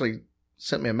somebody actually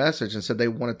sent me a message and said they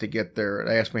wanted to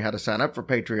they asked me how to sign up for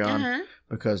Patreon Uh-huh.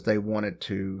 because they wanted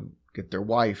to get their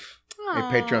wife a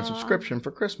Patreon Aw. subscription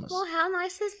for Christmas. Well, how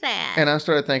nice is that? And I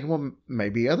started thinking, well,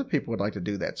 maybe other people would like to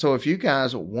do that. So if you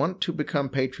guys want to become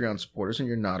Patreon supporters and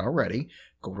you're not already,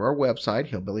 go to our website,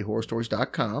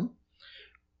 hillbillyhorrorstories.com.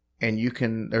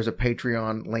 and there's a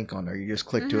Patreon link on there. You just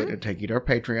click to it, it'll take you to our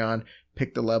Patreon,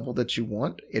 pick the level that you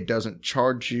want. It doesn't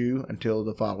charge you until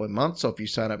the following month. So if you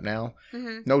sign up now,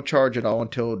 no charge at all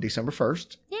until December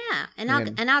 1st. Yeah, and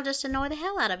I'll just annoy the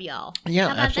hell out of y'all. Yeah,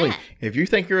 How about absolutely. that? If you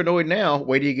think you're annoyed now,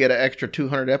 wait till you get an extra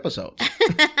 200 episodes.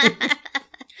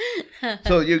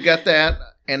 So you got that,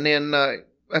 and then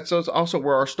that's also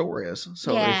where our store is.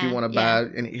 So if you want to buy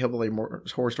any Hillbilly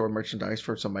Horror Story merchandise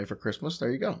for somebody for Christmas, there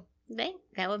you go.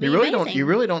 That would be amazing. You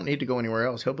really don't need to go anywhere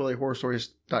else.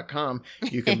 HillbillyHorrorStories.com.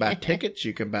 You can buy tickets,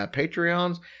 you can buy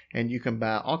Patreons, and you can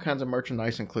buy all kinds of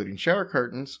merchandise, including shower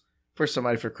curtains for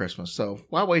somebody for Christmas. So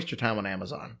why waste your time on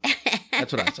Amazon?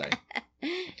 That's what I say.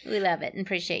 We love it and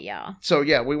appreciate y'all. So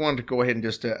yeah, we wanted to go ahead and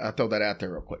just throw that out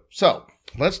there real quick. So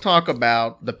let's talk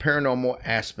about the paranormal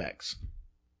aspects.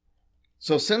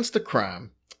 So since the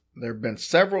crime, there have been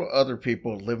several other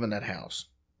people live in that house.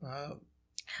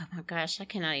 Oh my gosh, I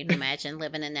cannot even imagine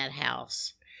living in that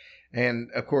house. And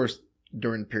of course,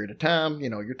 during the period of time,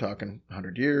 you're talking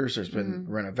 100 years, there's been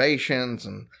renovations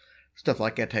and stuff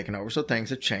like that taken over. So things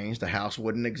have changed. The house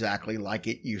wasn't exactly like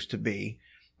it used to be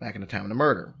back in the time of the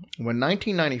murder. When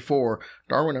 1994,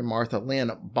 Darwin and Martha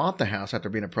Lynn bought the house after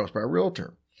being approached by a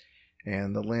realtor.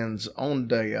 And the Lynns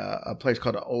owned a place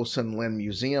called the Olson Lynn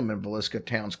Museum in Villisca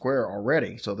Town Square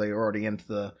already. So they were already into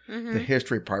the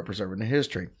history part, preserving the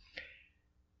history.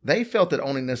 They felt that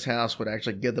owning this house would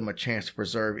actually give them a chance to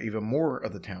preserve even more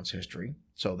of the town's history,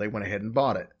 so they went ahead and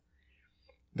bought it.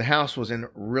 The house was in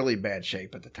really bad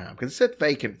shape at the time because it sat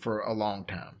vacant for a long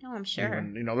time. Oh, I'm sure.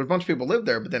 And, there's a bunch of people lived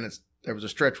there, but then there was a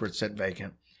stretch where it sat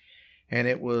vacant. And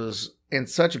it was in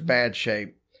such bad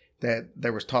shape that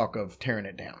there was talk of tearing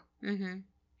it down. Mm-hmm.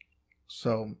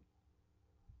 So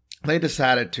they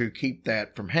decided to keep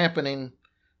that from happening.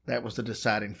 That was the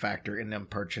deciding factor in them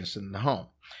purchasing the home.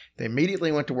 They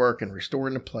immediately went to work in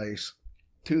restoring the place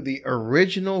to the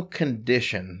original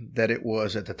condition that it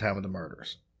was at the time of the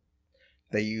murders.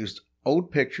 They used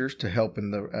old pictures to help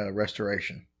in the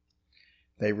restoration.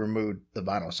 They removed the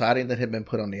vinyl siding that had been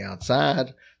put on the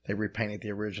outside. They repainted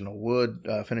the original wood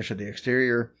finish of the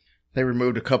exterior. They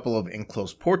removed a couple of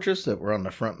enclosed porches that were on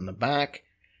the front and the back.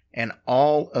 And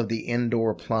all of the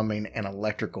indoor plumbing and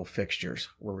electrical fixtures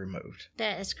were removed.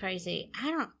 That is crazy.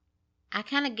 I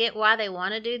kind of get why they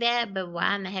want to do that, but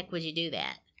why in the heck would you do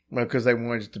that? Well, because they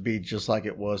wanted it to be just like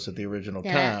it was at the original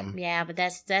time. Yeah, but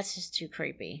that's just too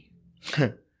creepy.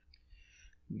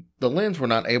 The Lynns were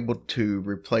not able to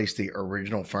replace the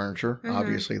original furniture,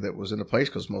 obviously, that was in the place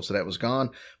because most of that was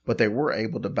gone. But they were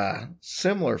able to buy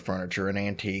similar furniture and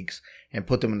antiques and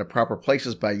put them in the proper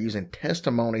places by using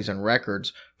testimonies and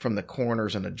records from the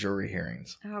coroners and the jury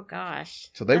hearings. Oh, gosh.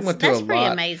 So that's pretty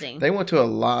amazing. They went to a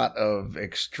lot of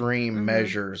extreme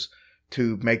measures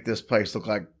to make this place look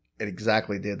like it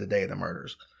exactly did the day of the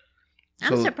murders.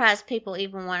 I'm surprised people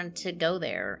even wanted to go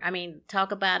there. I mean,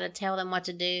 talk about it, tell them what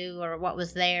to do or what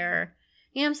was there.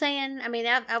 You know what I'm saying? I mean,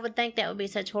 I would think that would be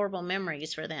such horrible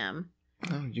memories for them.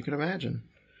 Oh, you can imagine.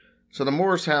 So the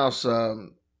Moore's house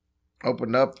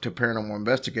opened up to paranormal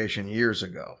investigation years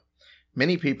ago.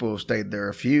 Many people have stayed there.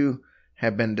 A few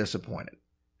have been disappointed.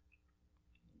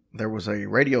 There was a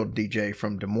radio DJ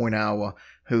from Des Moines, Iowa,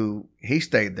 he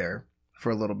stayed there for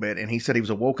a little bit, and he said he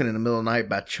was awoken in the middle of the night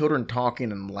by children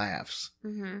talking and laughs.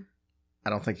 Mm-hmm. I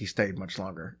don't think he stayed much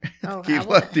longer. Oh, hell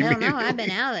no, I've been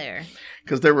out there.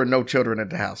 Because there were no children at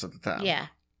the house at the time. Yeah.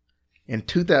 In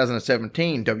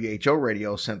 2017, WHO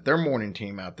Radio sent their morning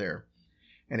team out there,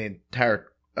 and the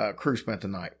entire crew spent the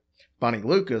night. Bonnie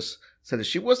Lucas said that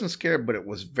she wasn't scared, but it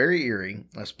was very eerie,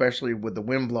 especially with the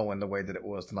wind blowing the way that it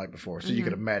was the night before. So you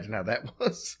could imagine how that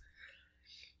was.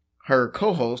 Her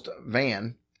co-host,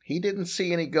 Van, he didn't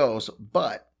see any ghosts,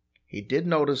 but he did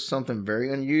notice something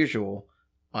very unusual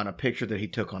on a picture that he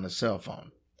took on his cell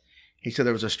phone. He said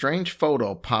there was a strange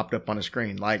photo popped up on the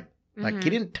screen. Like he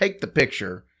didn't take the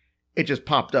picture. It just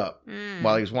popped up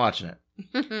while he was watching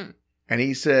it. And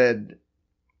he said,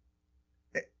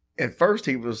 at first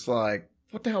he was like,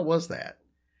 what the hell was that?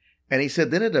 And he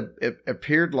said then it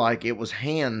appeared like it was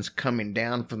hands coming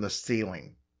down from the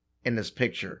ceiling in this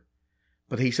picture.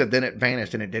 But he said then it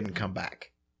vanished and it didn't come back.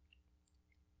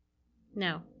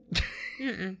 No.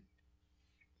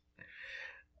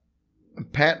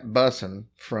 Pat Bussin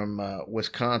from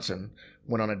Wisconsin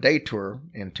went on a day tour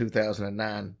in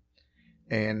 2009,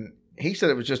 and he said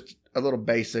it was just a little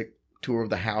basic tour of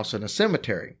the house and a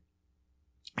cemetery.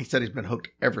 He said he's been hooked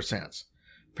ever since.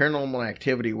 Paranormal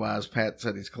activity-wise, Pat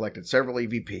said he's collected several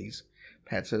EVPs.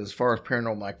 Pat said as far as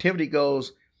paranormal activity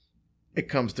goes, it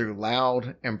comes through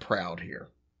loud and proud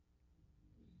here.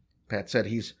 Pat said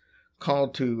he's called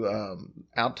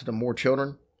out to the Moore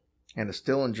children and the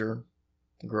Stillinger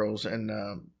girls and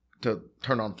to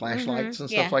turn on flashlights and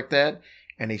stuff Yeah. like that.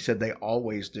 And he said they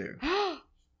always do.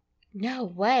 No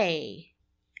way.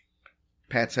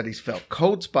 Pat said he's felt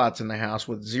cold spots in the house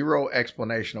with zero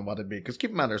explanation of what it'd be. Because keep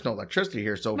in mind, there's no electricity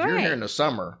here. So if you're Right. here in the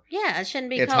summer, Yeah, it shouldn't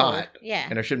be it's cold. hot. Yeah.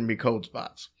 And there shouldn't be cold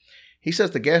spots. He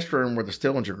says the guest room where the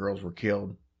Stillinger girls were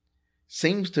killed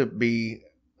seems to be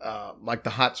like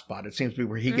the hot spot. It seems to be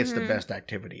where he gets the best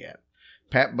activity at.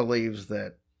 Pat believes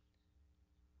that,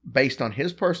 based on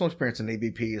his personal experience in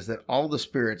EVP, is that all the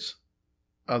spirits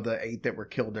of the 8 that were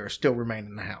killed there still remain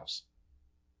in the house.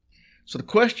 So the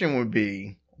question would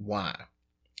be, why?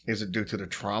 Is it due to the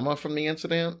trauma from the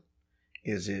incident?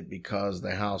 Is it because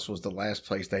the house was the last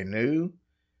place they knew?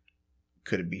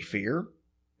 Could it be fear?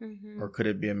 Mm-hmm. Or could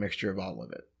it be a mixture of all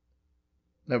of it?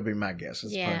 That would be my guess.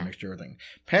 It's probably Yeah. a mixture of everything.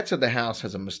 Pat said the house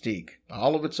has a mystique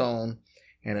all of its own,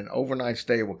 and an overnight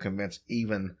stay will convince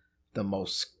even the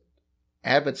most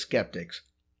avid skeptics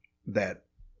that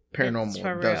It's for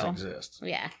paranormal does real. exist.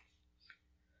 Yeah.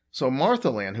 So Martha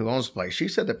Lynn, who owns the place, she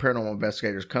said that paranormal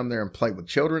investigators come there and play with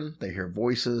children. They hear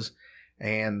voices,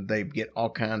 and they get all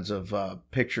kinds of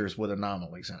pictures with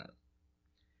anomalies in it.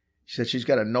 She said she's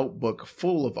got a notebook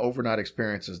full of overnight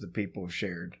experiences that people have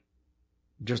shared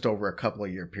just over a couple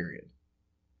of year period.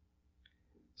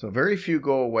 So very few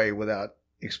go away without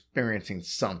experiencing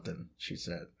something, she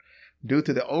said. Due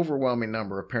to the overwhelming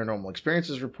number of paranormal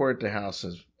experiences reported, the house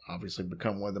has obviously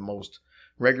become one of the most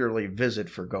regularly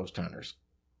visited for ghost hunters.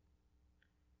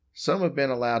 Some have been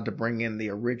allowed to bring in the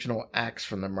original axe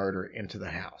from the murder into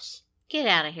the house. Get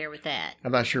out of here with that.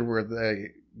 I'm not sure where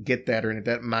they get that or any of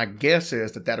that. My guess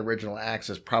is that original axe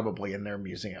is probably in their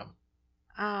museum.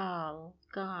 Oh,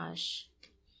 gosh.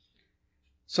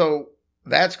 So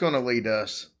that's going to lead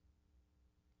us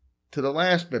to the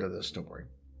last bit of this story.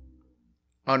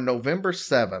 On November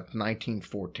 7th,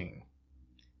 1914,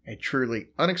 a truly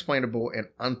unexplainable and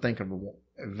unthinkable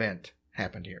event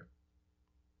happened here.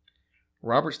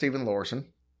 Robert Stephen Lorson,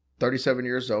 37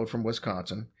 years old, from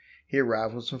Wisconsin, he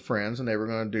arrived with some friends, and they were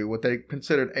going to do what they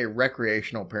considered a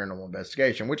recreational paranormal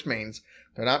investigation, which means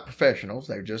they're not professionals.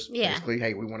 They're just basically,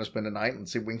 hey, we want to spend the night and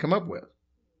see what we can come up with.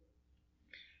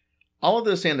 All of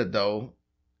this ended, though,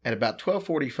 at about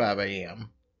 12:45 a.m.,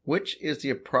 which is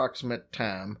the approximate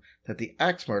time that the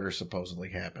axe murder supposedly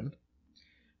happened,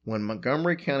 when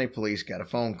Montgomery County Police got a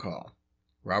phone call.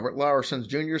 Robert Lowerson's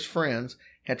Jr.'s friends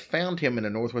had found him in the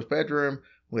northwest bedroom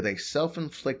with a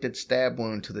self-inflicted stab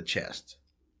wound to the chest.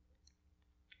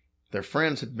 Their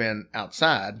friends had been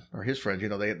outside, or his friends,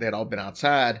 they had all been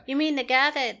outside. You mean the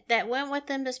guy that went with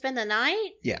them to spend the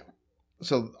night? Yeah.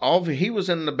 So he was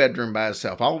in the bedroom by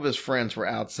himself. All of his friends were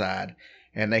outside,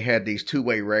 and they had these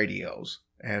two-way radios.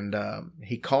 And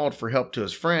he called for help to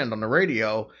his friend on the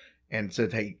radio and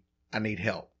said, hey, I need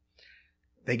help.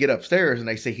 They get upstairs, and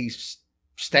they say he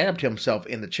stabbed himself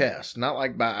in the chest. Not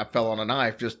like I fell on a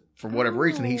knife, just for whatever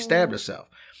reason, he stabbed himself.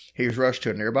 He was rushed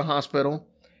to a nearby hospital,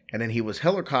 and then he was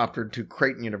helicoptered to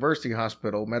Creighton University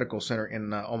Hospital Medical Center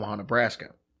in Omaha,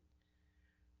 Nebraska.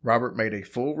 Robert made a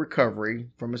full recovery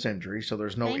from his injury, so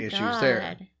there's no Thank issues God.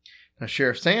 there. Now,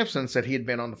 Sheriff Sampson said he had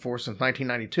been on the force since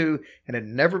 1992 and had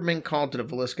never been called to the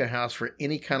Villisca house for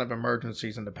any kind of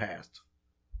emergencies in the past.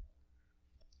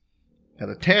 Now,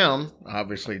 the town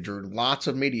obviously drew lots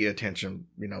of media attention,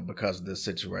 because of this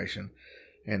situation.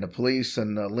 And the police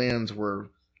and the Lynn's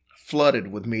were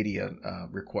flooded with media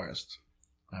requests.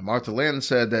 Martha Lynn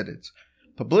said that it's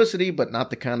publicity, but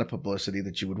not the kind of publicity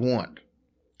that you would want.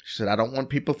 She said, I don't want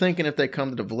people thinking if they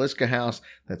come to the Villisca house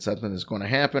that something is going to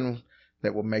happen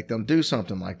that will make them do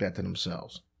something like that to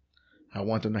themselves. I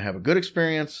want them to have a good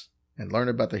experience and learn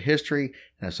about the history,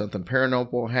 and if something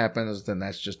paranormal happens, then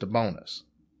that's just a bonus.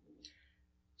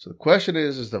 So the question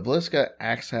is the Villisca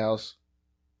Axe House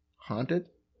haunted?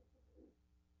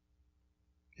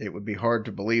 It would be hard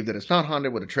to believe that it's not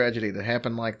haunted with a tragedy that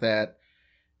happened like that.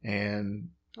 And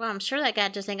Well, I'm sure that guy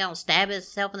just ain't gonna stab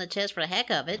himself in the chest for the heck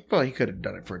of it. well, he could have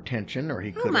done it for attention, or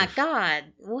he could Oh my have. God.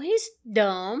 Well, he's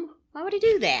dumb. Why would he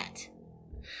do that?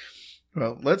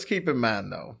 Well, let's keep in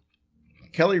mind, though,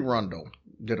 Kelly Rundle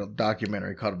did a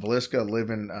documentary called Villisca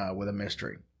Living with a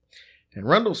Mystery. And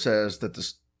Rundle says that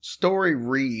the story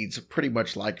reads pretty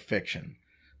much like fiction.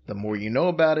 The more you know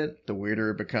about it, the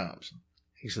weirder it becomes.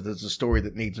 He said it's a story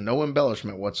that needs no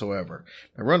embellishment whatsoever.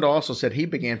 Now, Rundle also said he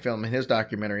began filming his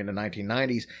documentary in the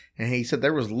 1990s, and he said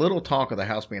there was little talk of the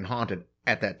house being haunted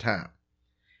at that time.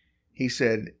 He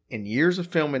said in years of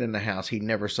filming in the house, he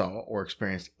never saw or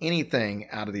experienced anything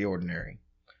out of the ordinary,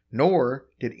 nor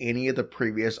did any of the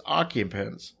previous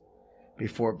occupants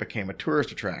before it became a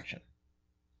tourist attraction.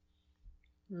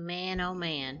 Man, oh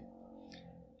man.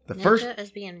 The Ninja first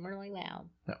is being really loud.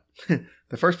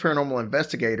 the first paranormal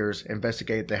investigators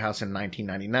investigated the house in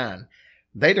 1999.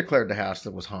 They declared the house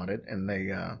that was haunted, and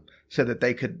they said that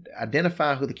they could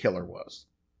identify who the killer was.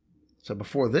 So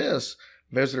before this,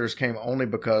 visitors came only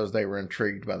because they were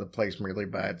intrigued by the place merely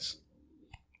by its,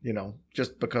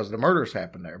 just because the murders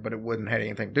happened there, but it wouldn't have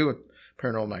anything to do with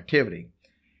paranormal activity.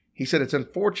 He said it's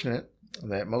unfortunate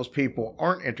that most people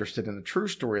aren't interested in the true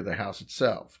story of the house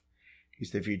itself. He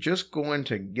said if you're just coming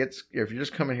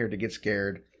here to get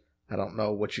scared, I don't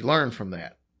know what you learn from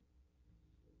that.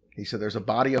 He said there's a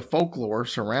body of folklore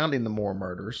surrounding the Moore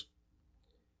murders,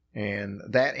 and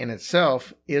that in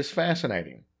itself is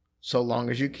fascinating, so long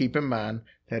as you keep in mind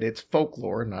that it's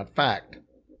folklore, not fact.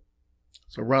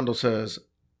 So Rundle says,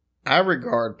 I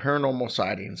regard paranormal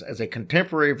sightings as a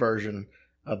contemporary version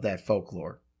of that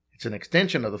folklore. It's an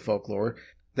extension of the folklore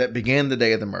that began the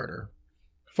day of the murder.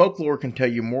 Folklore can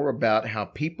tell you more about how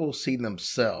people see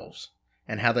themselves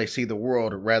and how they see the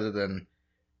world rather than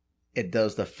it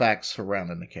does the facts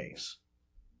surrounding the case.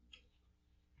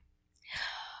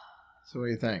 So what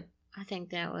do you think? I think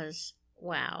that was,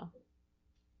 wow.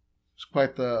 It's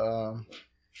quite the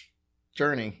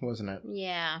journey, wasn't it?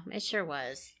 Yeah, it sure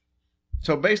was.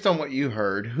 So based on what you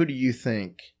heard, who do you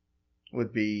think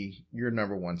would be your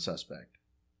number one suspect?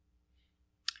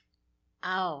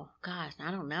 Oh, gosh,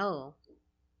 I don't know.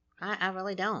 I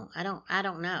really don't. I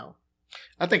don't know.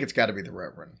 I think it's got to be the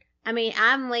Reverend. I mean,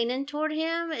 I'm leaning toward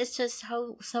him. It's just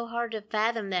so hard to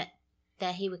fathom that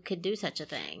he could do such a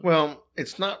thing. Well,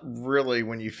 it's not really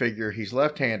when you figure he's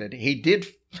left-handed. He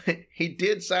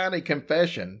did sign a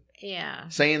confession. Yeah.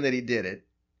 Saying that he did it.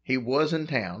 He was in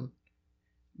town.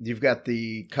 You've got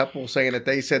the couple saying that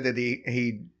they said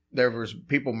that there was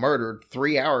people murdered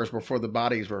 3 hours before the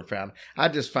bodies were found. I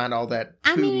just find all that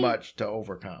too much to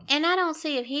overcome. And I don't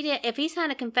see if he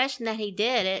signed a confession that he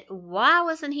did it, why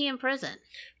wasn't he in prison?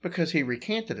 Because he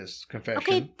recanted his confession.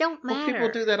 Okay, don't matter. Well, people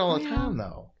do that all the time,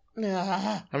 though.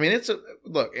 I mean,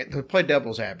 to play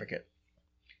devil's advocate,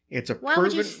 why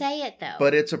would you say it, though?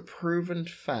 But it's a proven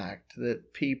fact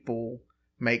that people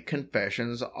make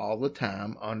confessions all the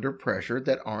time under pressure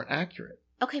that aren't accurate.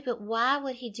 Okay, but why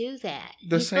would he do that?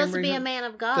 He's supposed to be a man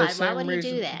of God. Why would he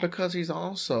do that? Because he's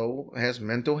also has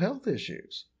mental health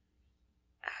issues.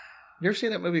 You ever seen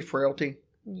that movie Frailty?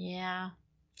 Yeah.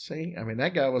 See? I mean,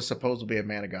 that guy was supposed to be a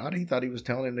man of God. He thought he was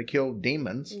telling him to kill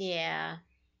demons. Yeah.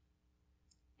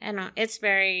 And it's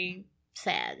very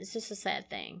sad. It's just a sad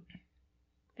thing.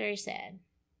 Very sad.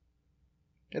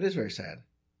 It is very sad.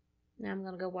 Now I'm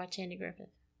going to go watch Andy Griffith.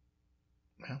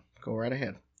 Well, go right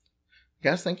ahead.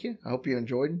 Guys, thank you. I hope you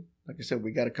enjoyed. Like I said,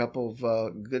 we got a couple of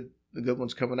good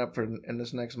ones coming up in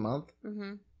this next month.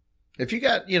 Mm-hmm. If you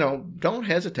got, don't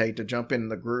hesitate to jump in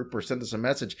the group or send us a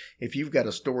message if you've got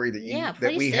a story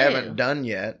that we haven't done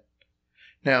yet.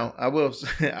 Now, I will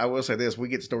say this: we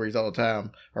get stories all the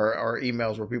time, or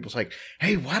emails where people say,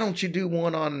 "Hey, why don't you do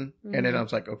one on?" Mm-hmm. And then I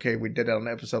was like, "Okay, we did that on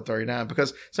episode 39,"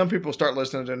 because some people start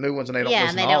listening to new ones and they don't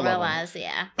listen to all of them. Yeah, they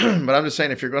don't realize. But I'm just saying,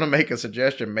 if you're going to make a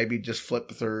suggestion, maybe just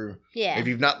flip through. Yeah. If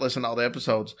you've not listened to all the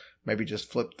episodes, maybe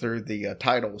just flip through the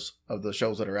titles of the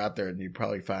shows that are out there, and you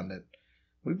probably find that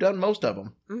we've done most of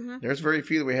them. Mm-hmm. There's very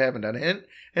few that we haven't done,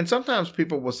 and sometimes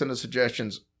people will send us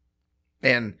suggestions,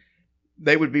 and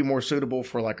they would be more suitable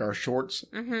for like our shorts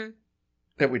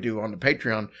that we do on the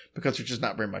Patreon because there's just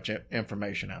not very much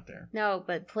information out there. No,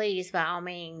 but please, by all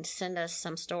means, send us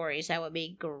some stories. That would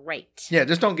be great. Yeah,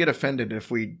 just don't get offended if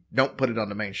we don't put it on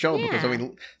the main show because I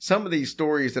mean, some of these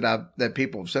stories that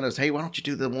people have sent us, hey, why don't you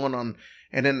do the one on?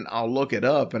 And then I'll look it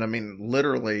up, and I mean,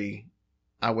 literally,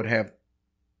 I would have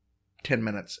 10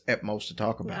 minutes at most to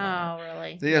talk about. Oh,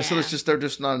 really? Yeah, so there's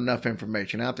just not enough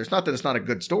information out there. It's not that it's not a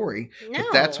good story. No.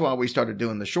 But that's why we started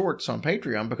doing the shorts on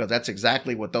Patreon, because that's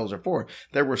exactly what those are for.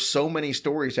 There were so many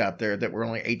stories out there that were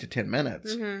only 8 to 10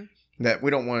 minutes that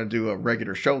we don't want to do a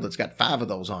regular show that's got 5 of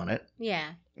those on it.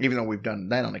 Yeah. Even though we've done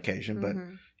that on occasion,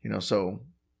 but so.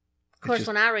 Of course,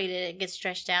 when I read it gets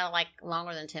stretched out like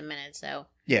longer than 10 minutes. So.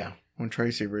 Yeah, when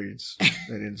Tracy reads, it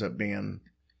ends up being.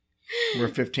 We're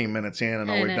 15 minutes in, and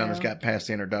all we've done is got past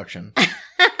the introduction.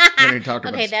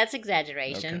 Okay, that's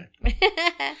exaggeration.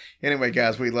 Okay. Anyway,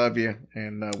 guys, we love you,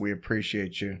 and we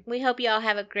appreciate you. We hope you all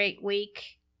have a great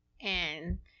week,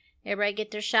 and everybody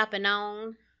get their shopping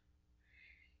on.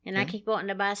 And I keep wanting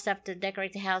to buy stuff to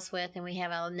decorate the house with, and we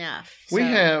have enough. So. We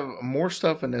have more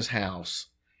stuff in this house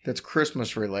that's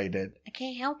Christmas related. I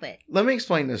can't help it. Let me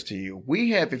explain this to you.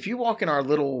 We have, if you walk in our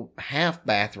little half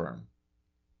bathroom,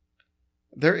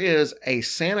 there is a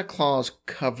Santa Claus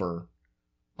cover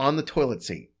on the toilet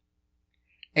seat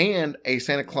and a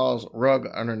Santa Claus rug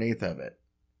underneath of it.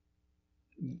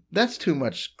 That's too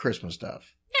much Christmas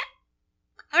stuff.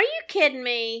 Are you kidding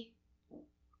me?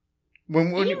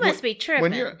 When You must be tripping.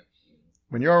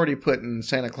 When you're already putting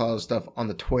Santa Claus stuff on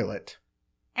the toilet,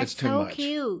 That's it's too so much.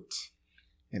 cute.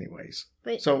 Anyways,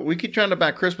 But so we keep trying to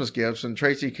buy Christmas gifts, and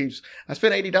Tracy keeps, I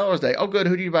spent $80 today. Oh, good.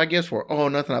 Who do you buy gifts for? Oh,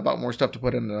 nothing. I bought more stuff to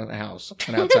put in the house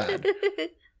and outside.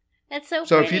 That's so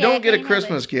So pretty. if you don't I get a can't help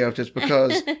Christmas it. gift, it's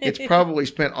because it's probably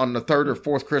spent on the third or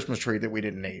fourth Christmas tree that we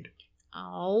didn't need.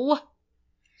 Oh.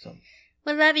 So,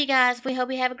 We love you guys. We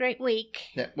hope you have a great week.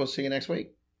 yeah, we'll see you next week.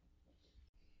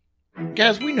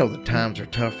 Guys, we know the times are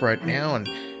tough right now, and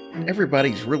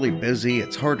everybody's really busy.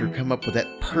 It's hard to come up with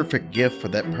that perfect gift for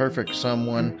that perfect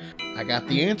someone. I got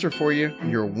the answer for you.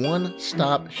 Your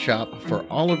one-stop shop for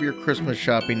all of your Christmas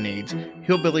shopping needs,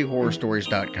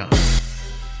 hillbillyhorrorstories.com.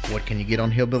 What can you get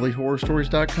on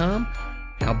hillbillyhorrorstories.com?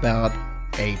 How about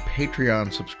a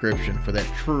Patreon subscription for that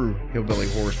true Hillbilly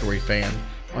Horror Story fan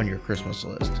on your Christmas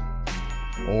list?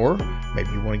 Or maybe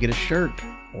you want to get a shirt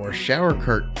or a shower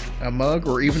curtain, a mug,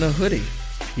 or even a hoodie.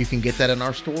 You can get that in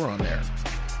our store on there.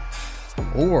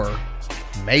 Or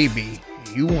maybe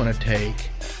you want to take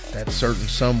that certain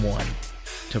someone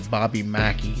to Bobby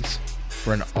Mackey's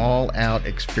for an all-out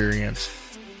experience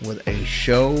with a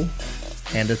show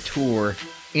and a tour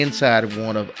inside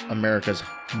one of America's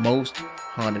most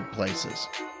haunted places.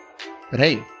 But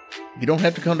hey, you don't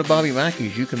have to come to Bobby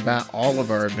Mackey's. You can buy all of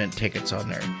our event tickets on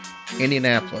there.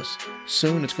 Indianapolis.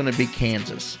 Soon it's going to be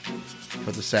Kansas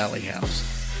for the Sally House.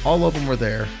 All of them are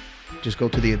there. Just go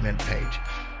to the event page.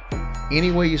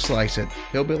 Any way you slice it,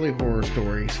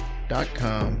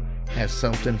 hillbillyhorrorstories.com has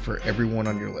something for everyone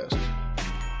on your list.